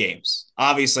into these games.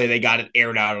 Obviously, they got it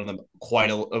aired out on them quite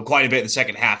a bit in the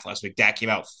second half last week. Dak came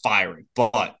out firing,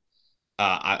 but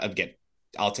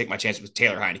I'll take my chance with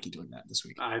Taylor Heineke doing that this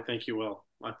week. I think you will.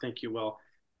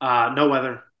 No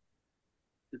weather.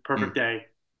 Perfect day.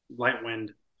 Light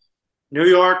wind. New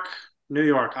York.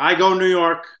 I go New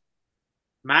York.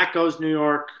 Matt goes New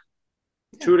York.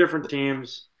 Two different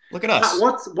teams. Look at us.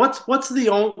 What's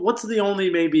the only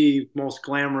maybe most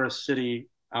glamorous city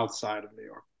outside of New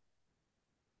York?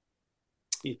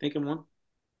 You thinking one?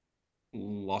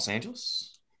 Los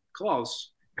Angeles?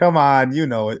 Close. Come on, you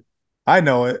know it. I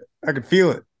know it. I can feel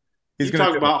it. He's going to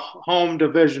talk about home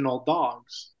divisional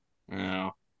dogs.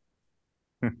 No.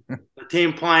 The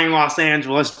team playing Los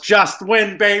Angeles just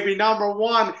win, baby. Number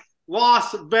one,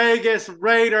 Las Vegas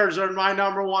Raiders are my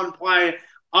number one play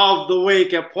of the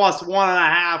week at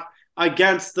 +1.5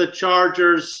 against the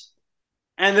Chargers.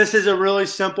 And this is a really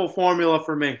simple formula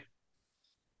for me.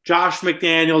 Josh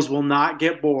McDaniels will not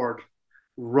get bored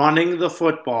running the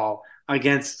football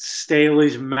against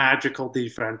Staley's magical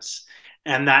defense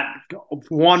and that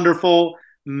wonderful,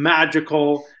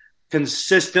 magical,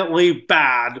 consistently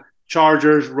bad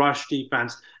Chargers rush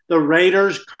defense. The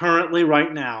Raiders currently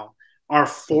right now are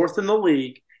 4th in the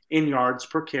league in yards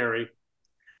per carry.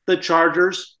 The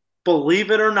Chargers,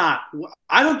 believe it or not,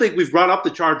 I don't think we've brought up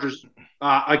the Chargers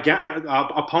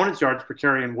opponents' yards per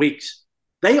carry in weeks.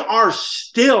 They are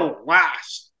still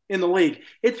last in the league.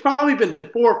 It's probably been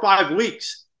 4 or 5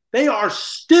 weeks. They are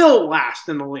still last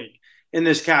in the league in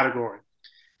this category.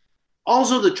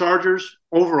 Also, the Chargers,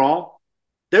 overall,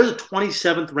 they're the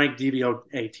 27th ranked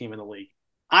DVOA team in the league.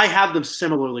 I have them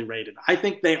similarly rated. I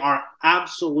think they are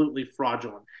absolutely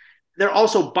fraudulent. They're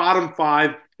also bottom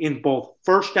 5 in both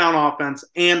first down offense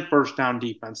and first down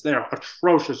defense. They are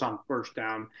atrocious on first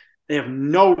down. They have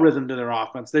no rhythm to their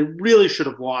offense. They really should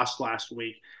have lost last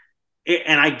week.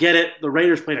 And I get it. The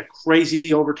Raiders played a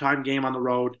crazy overtime game on the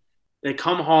road. They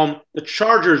come home. The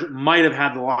Chargers might have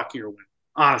had the luckier win.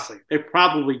 Honestly, they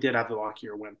probably did have the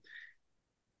luckier win.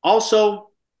 Also,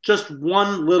 just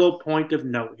one little point of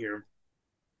note here.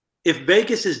 If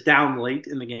Vegas is down late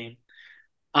in the game,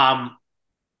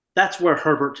 that's where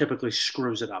Herbert typically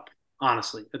screws it up,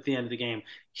 honestly, at the end of the game.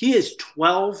 He is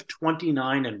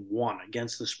 12-29-1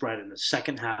 against the spread in the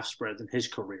second half spreads in his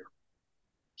career.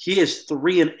 He is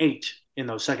 3-8 in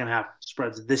those second half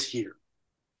spreads this year.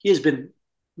 He has been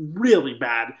really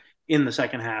bad in the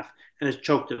second half and has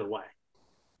choked it away.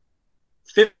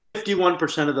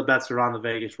 51% of the bets are on the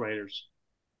Vegas Raiders.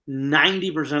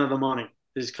 90% of the money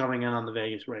is coming in on the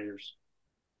Vegas Raiders.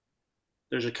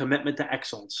 There's a commitment to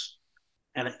excellence.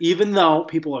 And even though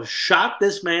people have shot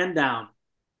this man down,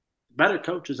 better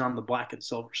coach is on the black and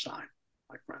silver side,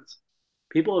 my friends.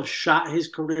 People have shot his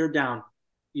career down.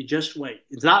 You just wait.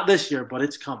 It's not this year, but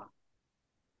it's coming.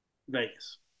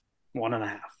 Vegas,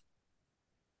 1.5.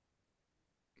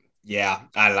 Yeah,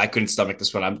 I couldn't stomach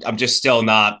this one. I'm just still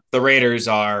not. The Raiders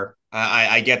are.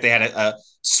 I get they had a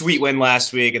sweet win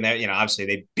last week, and they obviously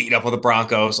they beat up on the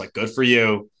Broncos. Like, good for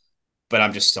you, but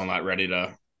I'm just still not ready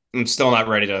to. I'm still not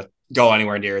ready to go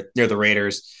anywhere near the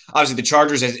Raiders. Obviously, the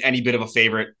Chargers as any bit of a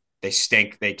favorite. They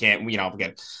stink. They can't.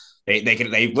 Again,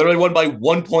 they literally won by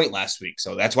 1 point last week,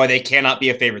 so that's why they cannot be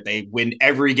a favorite. They win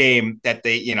every game that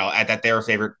they that they're a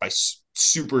favorite by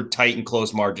super tight and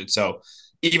close margin. So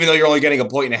even though you're only getting a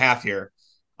point and a half here,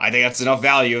 I think that's enough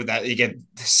value that you get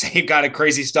the same kind of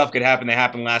crazy stuff could happen that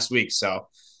happened last week. So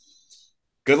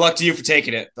good luck to you for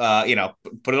taking it.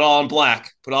 Put it all in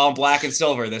black. Put it all in black and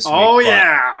silver this week. Oh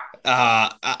yeah.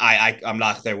 I'm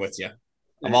not there with you.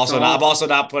 I'm also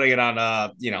not putting it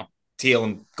on teal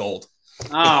and gold.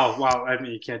 Oh well, I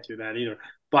mean you can't do that either.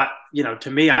 But to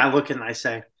me, I look and I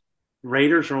say,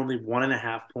 Raiders are only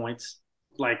 1.5 points.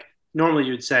 Like normally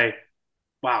you'd say,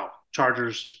 wow,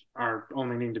 Chargers are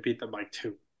only need to beat them by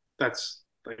 2. That's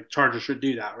like Chargers should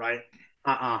do that, right?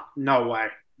 No way.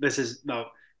 This is the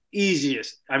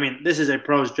easiest. I mean, this is a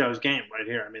pros Joe's game right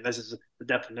here. I mean, this is the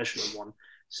definition of one.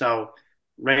 So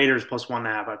Raiders plus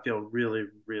 1.5. I feel really,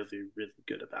 really, really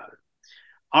good about it.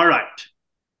 All right.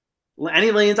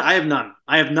 Any lanes? I have none.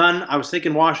 I was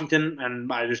thinking Washington,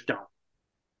 and I just don't.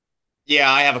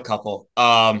 Yeah, I have a couple.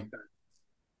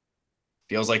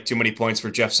 Feels like too many points for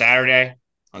Jeff Saturday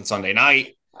on Sunday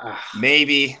night.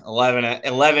 Maybe 11.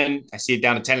 I see it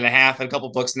down to 10.5 in a couple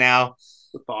books now.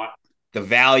 The thought. The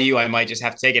value, I might just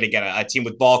have to take it again. A team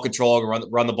with ball control,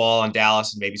 run the ball on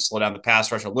Dallas and maybe slow down the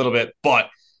pass rush a little bit. But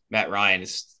Matt Ryan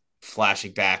is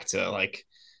flashing back to like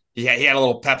he had a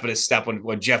little pep in his step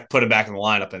when Jeff put him back in the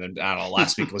lineup. And then I don't know,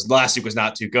 last week was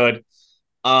not too good.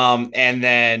 And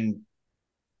then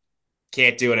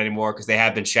can't do it anymore because they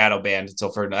have been shadow banned until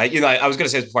for I was going to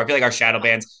say this before. I feel like our shadow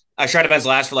bans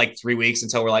last for like 3 weeks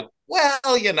until we're like, well,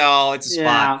 it's a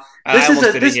spot.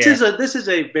 This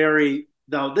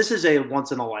is a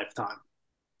once in a lifetime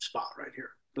spot right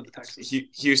here for the Texans.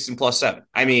 Houston plus 7.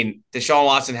 I mean, Deshaun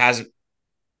Watson hasn't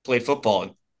played football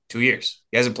in 2 years.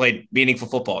 He hasn't played meaningful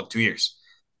football in 2 years.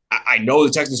 I know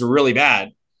the Texans are really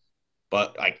bad,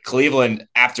 but like Cleveland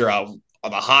after the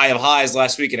high of highs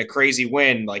last week and a crazy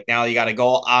win, like now you got to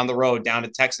go on the road down to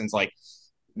Texans. Like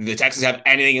the Texans have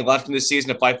anything left in this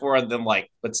season to fight for, them like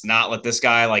let's not let this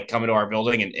guy like come into our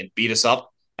building and beat us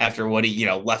up after what he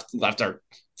left our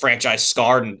franchise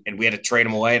scarred and we had to trade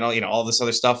him away and all this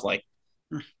other stuff. Like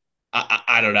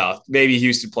I don't know, maybe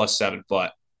Houston plus 7,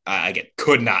 but I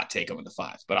could not take him in the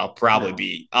 5. But I'll probably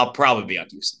be on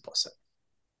Houston plus 7.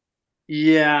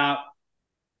 Yeah,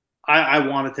 I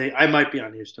want to take. I might be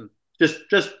on Houston.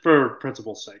 Just for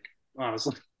principle's sake,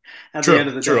 honestly. At the end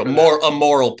of the day, a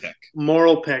moral pick.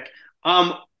 Moral pick.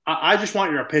 I just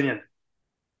want your opinion.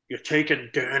 You're taking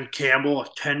Dan Campbell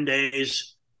 10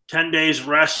 days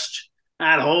rest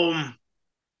at home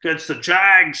against the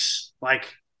Jags. Like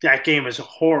that game is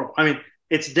horrible. I mean,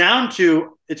 it's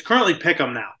currently pick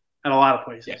 'em now at a lot of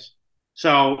places. Yeah.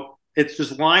 So it's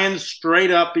just Lions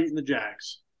straight up beating the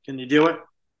Jags. Can you do it?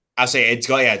 I'll say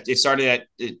it started at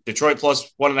Detroit plus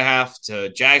 1.5 to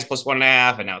Jags plus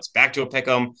 1.5, and now it's back to a pick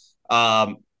 'em.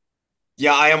 I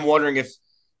am wondering if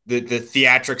the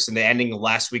theatrics and the ending of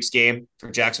last week's game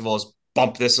for Jacksonville has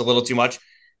bumped this a little too much.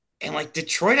 And like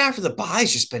Detroit after the bye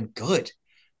has just been good.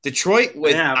 Detroit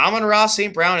with Amon-Ra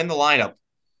St. Brown in the lineup,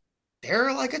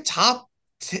 they're like a top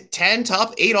 10,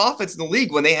 top 8 offense in the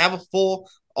league when they have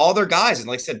all their guys. And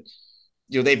like I said,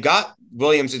 they've got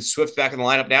Williams and Swift back in the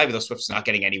lineup now, even though Swift's not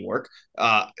getting any work.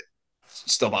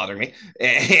 Still bothering me.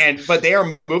 But they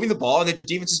are moving the ball, and the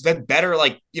defense has been better,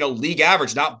 like, league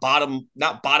average, not bottom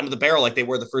of the barrel like they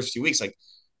were the first few weeks. Like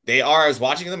they are, I was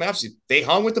watching them, they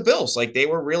hung with the Bills. Like they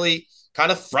were really kind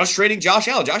of frustrating Josh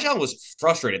Allen. Josh Allen was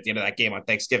frustrated at the end of that game on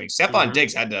Thanksgiving. Stephon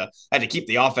Diggs had to keep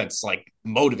the offense like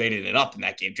motivated and up in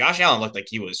that game. Josh Allen looked like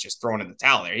he was just throwing in the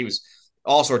towel there. He was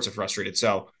all sorts of frustrated.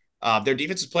 So their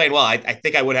defense is playing well. I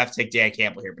think I would have to take Dan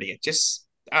Campbell here, but again,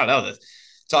 I don't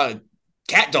know.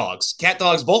 Cat dogs,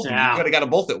 both of them. You could have got them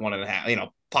both at 1.5,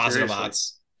 positive Seriously.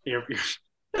 odds.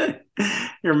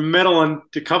 You're middling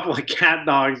a couple of cat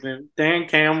dogs, Dan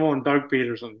Campbell and Doug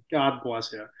Peterson. God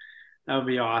bless you. That would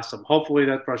be awesome. Hopefully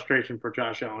that frustration for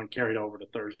Josh Allen carried over to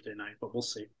Thursday night, but we'll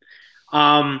see.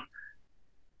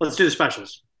 Let's do the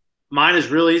specials. Mine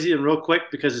is real easy and real quick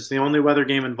because it's the only weather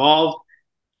game involved.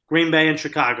 Green Bay and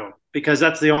Chicago, because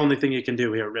that's the only thing you can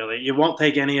do here, really. You won't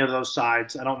take any of those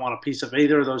sides. I don't want a piece of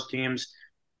either of those teams.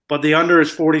 but the under is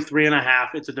 43.5.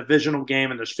 It's a divisional game,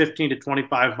 and there's 15 to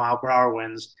 25 mile per hour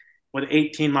winds with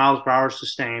 18 miles per hour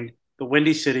sustained. The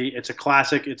Windy City, it's a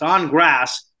classic. It's on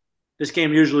grass. This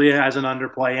game usually has an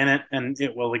underplay in it, and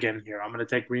it will again here. I'm going to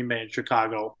take Green Bay and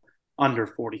Chicago under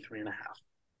 43.5.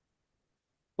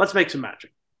 Let's make some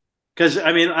magic. Because,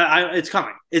 I mean, it's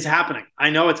coming. It's happening. I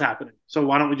know it's happening. So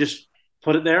why don't we just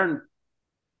put it there and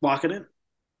lock it in?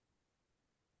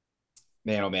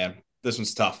 Man, oh, man. This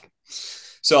one's tough.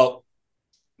 So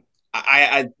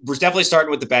we're definitely starting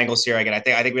with the Bengals here again. I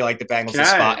think we like the Bengals to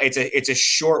spot. It's a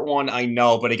short one, I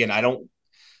know, but again, I don't.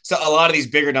 So a lot of these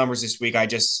bigger numbers this week, I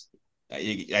can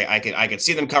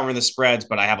see them covering the spreads,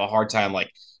 but I have a hard time. I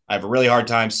have a really hard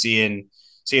time seeing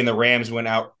the Rams win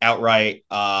outright.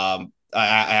 I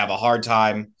have a hard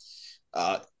time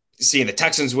seeing the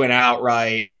Texans win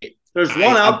outright. There's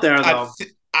one out there though.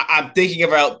 I'm thinking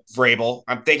about Vrabel.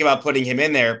 I'm thinking about putting him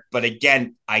in there, but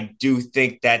again, I do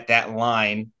think that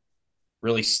line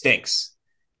really stinks.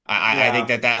 I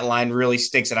think that line really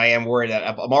stinks, and I am worried that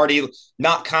I'm already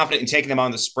not confident in taking them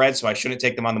on the spread, so I shouldn't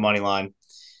take them on the money line.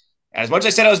 And as much as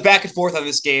I said I was back and forth on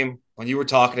this game when you were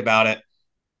talking about it,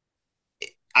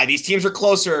 these teams are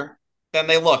closer than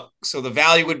they look, so the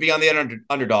value would be on the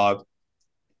underdog.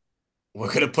 We're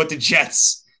going to put the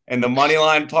Jets in the money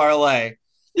line parlay.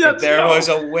 If there was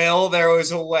a will, there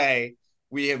was a way.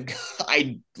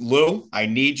 Lou, I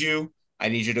need you. I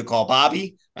need you to call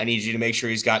Bobby. I need you to make sure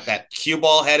he's got that cue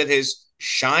ball head of his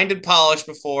shined and polished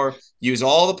before. Use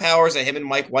all the powers that him and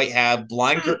Mike White have.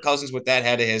 Blind Kirk Cousins with that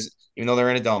head of his, even though they're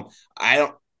in a dome. I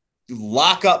don't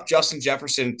lock up Justin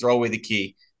Jefferson, throw away the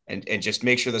key, and just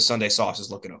make sure the Sunday sauce is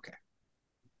looking okay.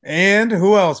 And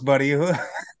who else, buddy?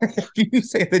 If you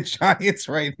say the Giants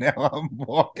right now, I'm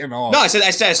walking off. No, I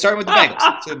said starting with the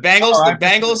Bengals. So the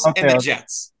Bengals, and the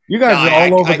Jets. You guys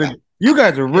are all over you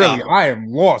guys are really. I am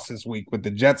lost this week with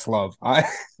the Jets love. I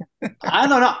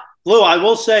don't know, Lou. I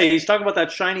will say he's talking about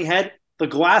that shiny head. The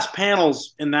glass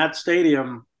panels in that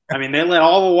stadium. I mean, they let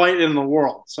all the white in the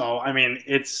world. So I mean,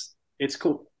 it's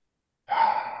cool.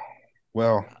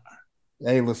 Well.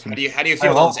 Hey, listen. How do you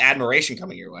feel about this admiration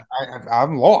coming your way?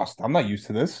 I'm lost. I'm not used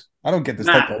to this. I don't get this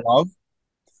type of love.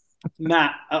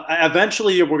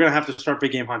 Eventually, we're going to have to start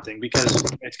big game hunting because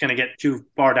it's going to get too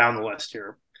far down the list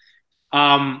here.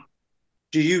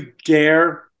 Do you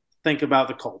dare think about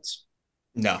the Colts?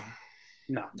 No.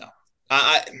 No. No.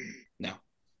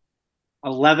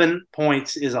 11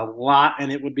 points is a lot,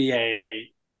 and it would be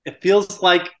it feels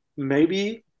like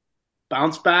maybe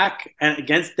bounce back and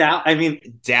against Dallas. I mean,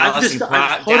 Dallas in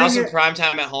prime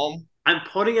time at home. I'm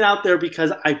putting it out there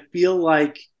because I feel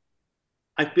like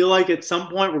at some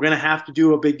point we're going to have to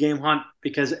do a big game hunt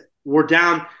because we're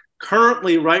down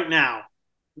currently right now.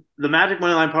 The Magic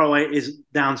Moneyline Parlay is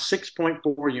down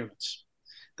 6.4 units.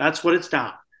 That's what it's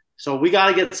down. So we got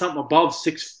to get something above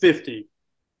 650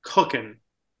 cooking.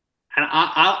 And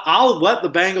I'll let the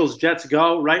Bengals Jets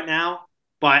go right now,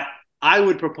 but I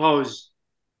would propose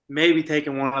maybe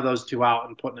taking one of those two out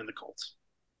and putting in the Colts.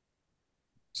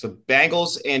 So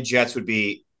Bengals and Jets would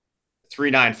be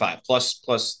 395 plus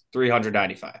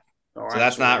 395. All right, so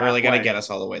that's not really going to get us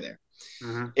all the way there.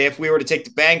 Mm-hmm. If we were to take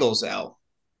the Bengals out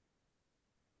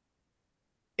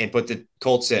and put the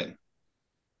Colts in,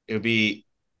 it would be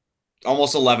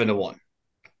almost 11-1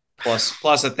 plus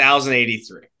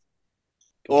 1,083.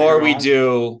 Or we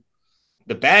do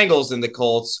the Bengals and the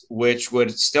Colts, which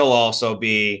would still also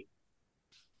be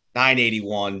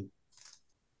 981.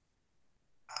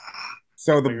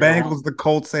 So the Bengals, the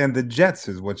Colts, and the Jets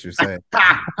is what you're saying.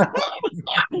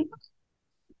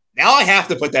 Now I have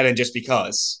to put that in just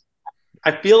because.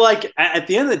 I feel like at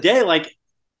the end of the day,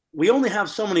 we only have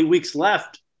so many weeks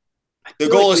left. The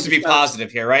goal is to be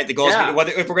positive here, right? The goal is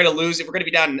if we're going to lose, if we're going to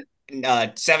be down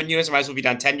 7 units, we might as well be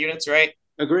down 10 units, right?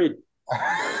 Agreed.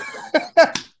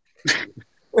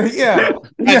 Yeah.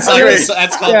 That's called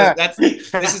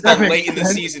this is the late in the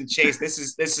season chase. This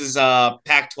is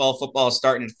Pac-12 football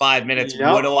starting in 5 minutes.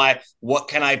 Yep. What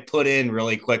can I put in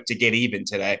really quick to get even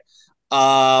today? We're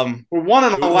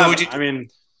 1-11.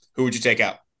 Who would you take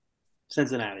out?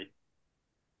 Cincinnati.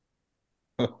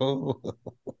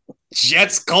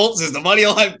 Jets Colts is the money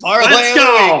line parlay. Let's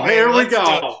go. Here we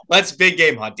go. Let's big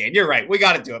game hunt, Dan. You're right. We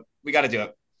got to do it.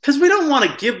 Because we don't want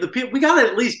to give the people. We got to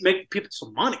at least make people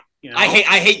some money. You know? I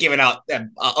hate giving out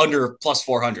under plus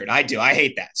 400. I do. I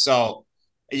hate that. So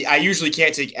I usually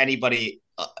can't take anybody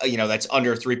that's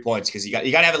under 3 points because you got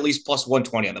to have at least plus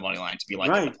 120 on the money line to be in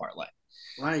the parlay.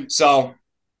 Right. So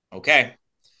okay.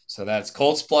 So that's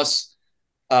Colts plus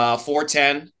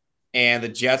 410 and the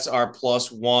Jets are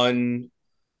plus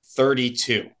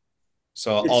 132.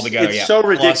 So altogether, it's so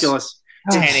ridiculous.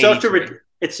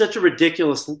 it's such a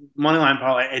ridiculous money line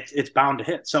parlay. It's bound to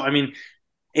hit. So I mean,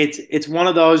 it's one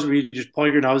of those where you just pull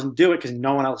your nose and do it because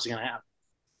no one else is going to have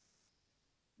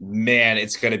it. Man,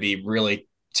 it's going to be really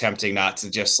tempting not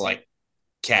to just like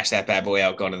cash that bad boy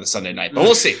out going to the Sunday night. But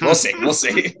we'll see. We'll see. We'll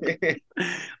see.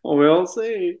 We'll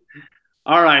see.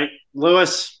 All right,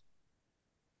 Lewis.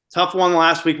 Tough one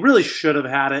last week. Really should have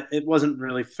had it. It wasn't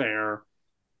really fair.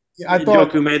 Yeah, I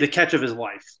thought Njoku made the catch of his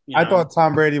life. I thought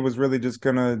Tom Brady was really just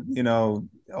gonna,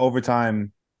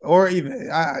 overtime or even.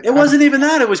 It wasn't even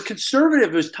that. It was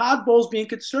conservative. It was Todd Bowles being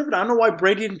conservative. I don't know why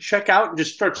Brady didn't check out and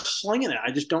just start slinging it.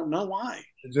 I just don't know why.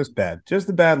 Just bad. Just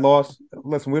a bad loss.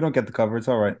 Listen, we don't get the cover. It's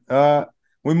all right.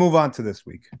 We move on to this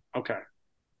week. Okay.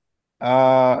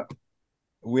 You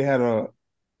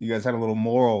guys had a little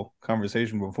moral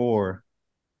conversation before,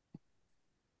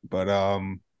 but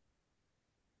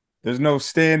there's no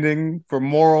standing for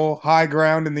moral high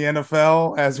ground in the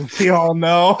NFL, as we all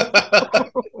know.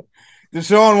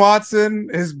 Deshaun Watson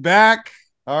is back.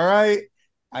 All right.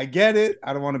 I get it.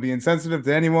 I don't want to be insensitive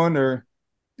to anyone or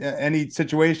any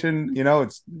situation.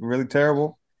 It's really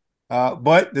terrible.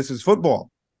 But this is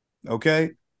football.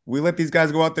 Okay. We let these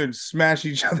guys go out there and smash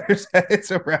each other's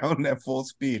heads around at full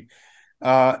speed.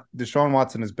 Deshaun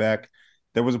Watson is back.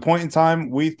 There was a point in time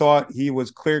we thought he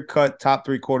was clear-cut top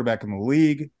 3 quarterback in the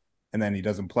league, and then he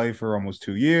doesn't play for almost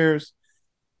 2 years.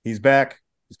 He's back.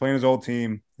 He's playing his old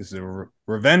team. This is a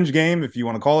revenge game, if you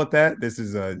want to call it that. This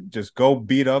is a just go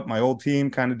beat up my old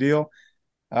team kind of deal.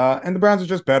 And the Browns are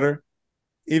just better.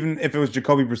 Even if it was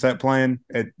Jacoby Brissett playing,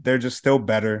 they're just still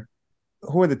better.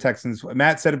 Who are the Texans?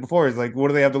 Matt said it before. He's like, what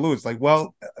do they have to lose? Like,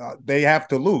 well, they have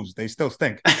to lose. They still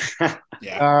stink.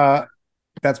 Yeah.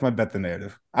 That's my bet the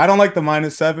narrative. I don't like the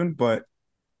 -7, but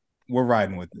we're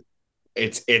riding with it.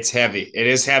 It's heavy. It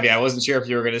is heavy. I wasn't sure if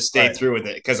you were going to stay through with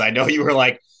it because I know you were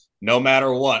like, no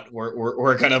matter what,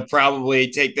 we're going to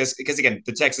probably take this because again,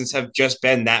 the Texans have just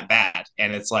been that bad,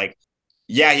 and it's like,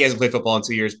 yeah, he hasn't played football in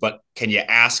 2 years, but can you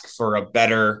ask for a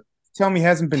better? Tell me, he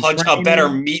hasn't been punch training? A better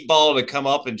meatball to come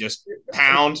up and just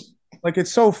pound. Like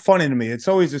it's so funny to me. It's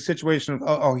always a situation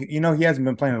of he hasn't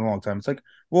been playing in a long time. It's like,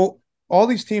 well, all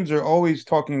these teams are always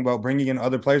talking about bringing in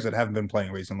other players that haven't been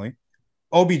playing recently.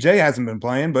 OBJ hasn't been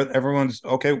playing, but everyone's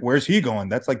okay. Where's he going?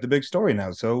 That's like the big story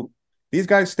now. So these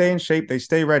guys stay in shape. They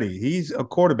stay ready. He's a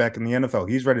quarterback in the NFL.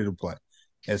 He's ready to play,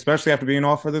 especially after being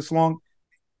off for this long.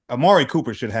 Amari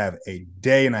Cooper should have a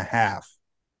day and a half.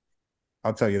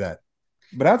 I'll tell you that.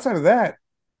 But outside of that,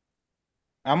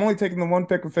 I'm only taking the 1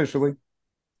 pick officially.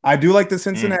 I do like the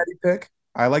Cincinnati pick.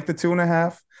 I like the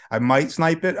 2.5. I might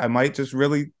snipe it. I might just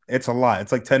really – it's a lot.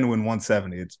 It's like 10 to win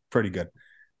 170. It's pretty good.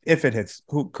 If it hits.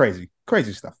 Crazy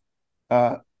stuff.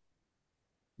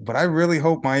 But I really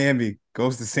hope Miami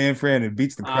goes to San Fran and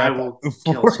beats the crap out of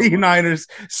the 49ers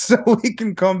so he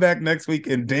can come back next week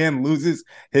and Dan loses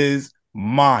his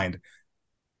mind.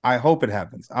 I hope it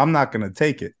happens. I'm not going to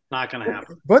take it. Not going to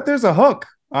happen. But there's a hook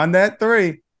on that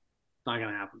 3. Not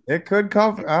going to happen. It could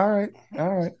come. All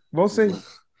right. We'll see.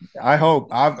 I hope.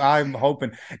 I'm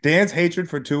hoping. Dan's hatred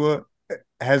for Tua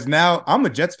has now, I'm a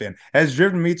Jets fan, has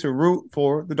driven me to root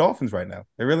for the Dolphins right now.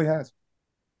 It really has.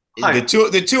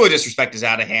 The Tua disrespect is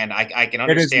out of hand. I can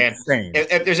understand.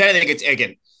 If there's anything, it's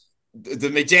again, the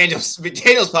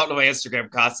McDaniels popping on my Instagram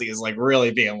constantly is like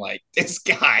really being like, this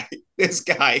guy is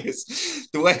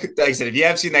the way, like I said, if you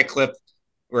have seen that clip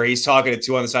where he's talking to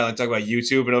Tua on the sideline, talking about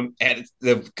YouTube and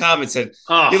the comment said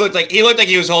he looked like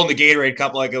he was holding the Gatorade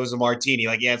cup like it was a martini,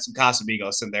 like he had some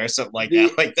Casamigos in there, something like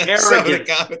that. Like that's some of the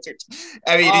commenters.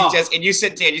 I mean, and you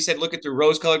said, Dan, look at through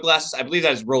rose-colored glasses. I believe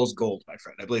that is rose gold, my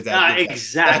friend. I believe that.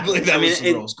 Exactly. I believe that was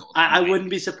rose gold. I wouldn't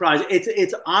be surprised.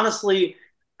 It's honestly,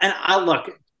 and I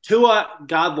look, Tua,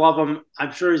 God love him.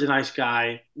 I'm sure he's a nice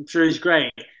guy. I'm sure he's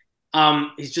great.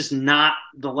 He's just not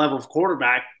the level of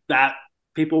quarterback that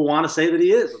people want to say that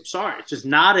he is. I'm sorry. It's just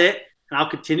not it. And I'll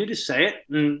continue to say it.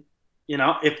 And,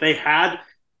 if they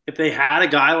had a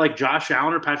guy like Josh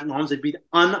Allen or Patrick Mahomes, they'd be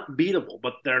unbeatable,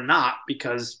 but they're not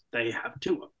because they have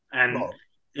Tua. And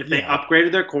if they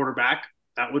upgraded their quarterback,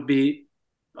 that would be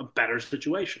a better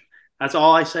situation. That's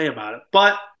all I say about it.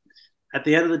 But at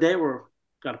the end of the day, we're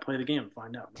got to play the game and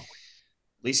find out. At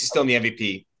least he's still in the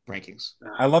MVP rankings.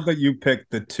 I love that you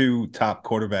picked the 2 top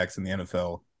quarterbacks in the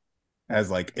NFL as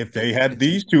like if they had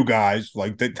these 2 guys,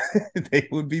 like they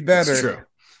would be better. That's true.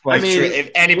 Like, if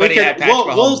anybody had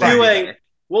Patrick Mahomes,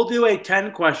 we'll do a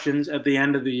 10 questions at the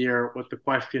end of the year with the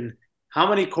question: how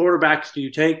many quarterbacks do you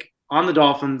take on the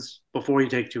Dolphins before you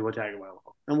take Tua Tagovailoa?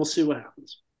 And we'll see what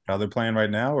happens. How they're playing right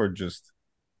now, or just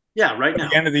right now?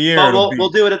 At the end of the year, we'll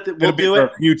do it. We'll do it.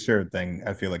 A future thing.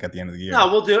 I feel like at the end of the year.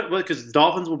 No, we'll do it because the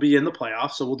Dolphins will be in the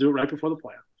playoffs, so we'll do it right before the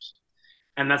playoffs.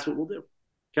 And that's what we'll do.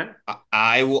 Okay.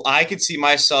 I could see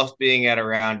myself being at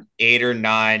around 8 or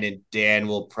 9, and Dan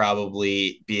will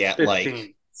probably be at 15.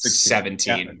 like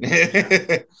 17.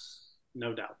 Yeah.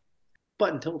 No doubt.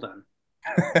 But until then,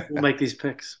 we'll make these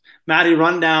picks. Maddie,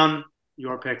 run down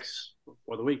your picks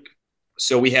for the week.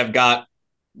 So we have got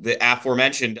the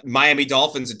aforementioned Miami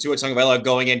Dolphins and Tua Tagovailoa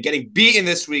going in, getting beaten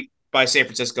this week by San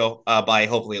Francisco by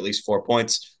hopefully at least 4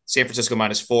 points. San Francisco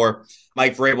 -4.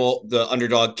 Mike Vrabel, the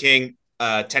underdog king.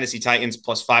 Tennessee Titans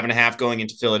 +5.5 going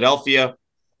into Philadelphia.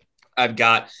 I've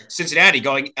got Cincinnati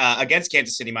going against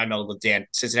Kansas City. My melted with Dan.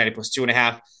 Cincinnati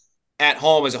 +2.5 at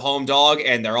home as a home dog,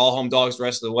 and they're all home dogs the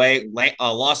rest of the way.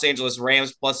 Los Angeles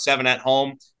Rams +7 at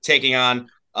home, taking on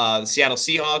the Seattle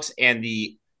Seahawks and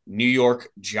the New York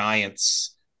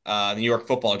Giants. The New York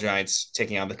Football Giants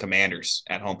taking on the Commanders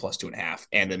at home +2.5.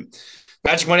 And then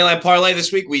Magic Moneyline Parlay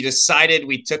this week, we decided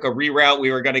we took a reroute.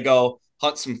 We were going to go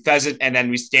hunt some pheasant, and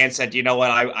then Stan said, you know what,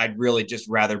 I'd really just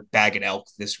rather bag an elk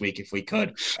this week if we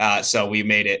could. So we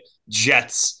made it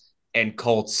Jets and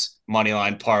Colts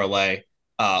Moneyline Parlay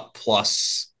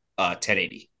plus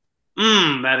 1080.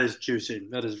 That is juicy.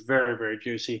 That is very, very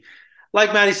juicy.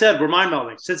 Like Maddie said, we're mind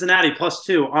melding. Cincinnati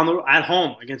 +2 at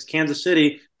home against Kansas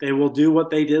City. They will do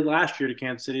what they did last year to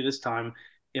Kansas City this time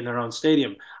in their own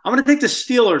stadium. I'm going to take the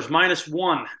Steelers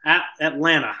 -1 at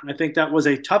Atlanta. I think that was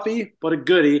a toughie, but a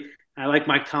goodie. I like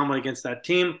Mike Tomlin against that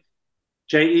team.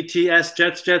 Jets,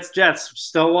 Jets.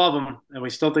 Still love them. And we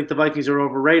still think the Vikings are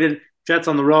overrated. Jets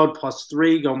on the road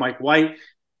 +3. Go Mike White.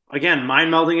 Again,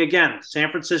 mind melding again. San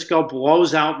Francisco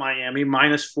blows out Miami.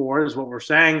 -4 is what we're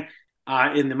saying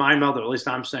in the mind meld. Or at least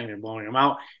I'm saying they're blowing them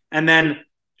out. And then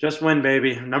just win,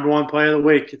 baby. Number 1 play of the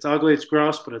week. It's ugly. It's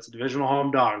gross, but it's a divisional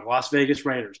home dog. Las Vegas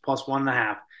Raiders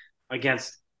 +1.5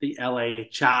 against the LA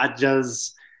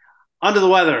Chargers. Under the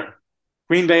weather.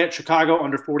 Green Bay at Chicago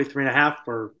under 43.5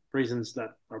 for reasons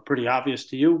that are pretty obvious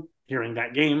to you, hearing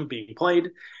that game being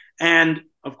played. And,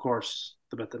 of course,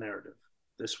 the bet the narrative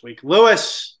this week.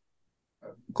 Lewis.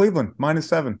 Cleveland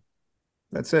 -7.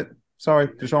 That's it. Sorry,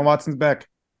 Deshaun Watson's back.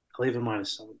 Cleveland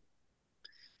 -7.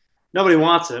 Nobody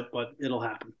wants it, but it'll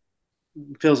happen.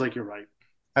 It feels like you're right.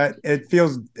 It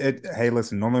feels it. Hey,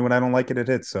 listen, normally when I don't like it, it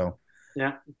hits. So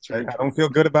yeah, that's right. I don't feel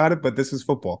good about it, but this is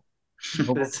football.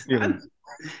 It's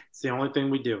the only thing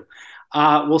we do.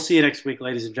 We'll see you next week,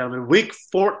 ladies and gentlemen. Week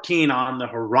 14 on the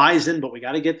horizon, but we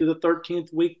got to get through the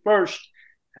 13th week first.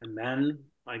 And then,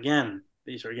 again,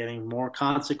 these are getting more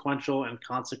consequential and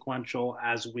consequential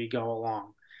as we go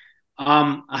along.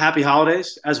 A happy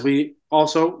holidays as we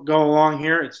also go along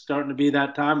here. It's starting to be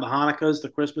that time. The Hanukkahs, the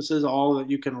Christmases, all that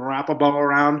you can wrap a bow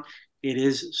around. It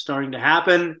is starting to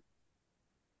happen.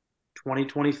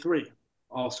 2023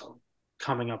 also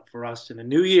coming up for us in a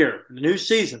new year, in a new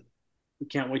season. We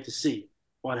can't wait to see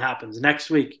what happens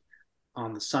next week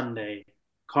on the Sunday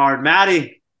card.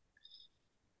 Maddie,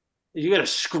 you got to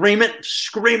scream it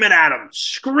at him.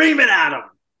 Scream it at him.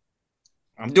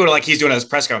 I'm doing it like he's doing at his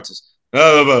press conferences.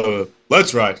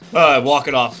 Let's ride. Walk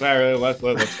it off. Let's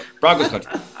Broncos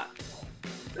country.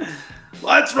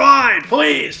 Let's ride.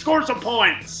 Please score some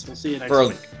points. We'll see you next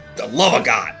week. For the love of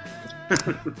God.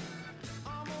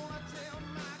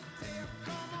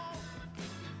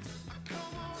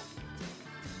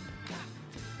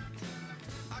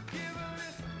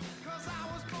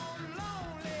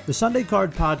 The Sunday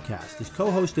Card Podcast is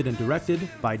co-hosted and directed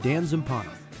by Dan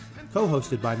Zampano,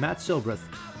 co-hosted by Matt Silbreth,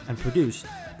 and produced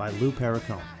by Lou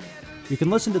Perricone. You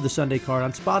can listen to The Sunday Card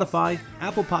on Spotify,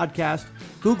 Apple Podcast,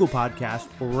 Google Podcast,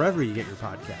 or wherever you get your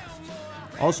podcasts.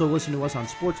 Also listen to us on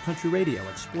Sports Country Radio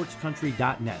at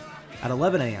sportscountry.net at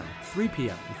 11 a.m., 3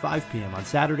 p.m., and 5 p.m. on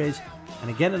Saturdays, and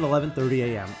again at 11:30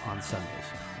 a.m. on Sundays.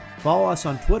 Follow us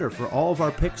on Twitter for all of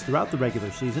our picks throughout the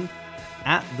regular season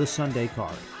at The Sunday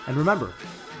Card. And remember,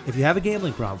 if you have a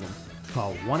gambling problem,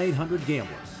 call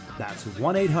 1-800-GAMBLER. That's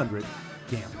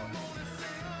 1-800-GAMBLER.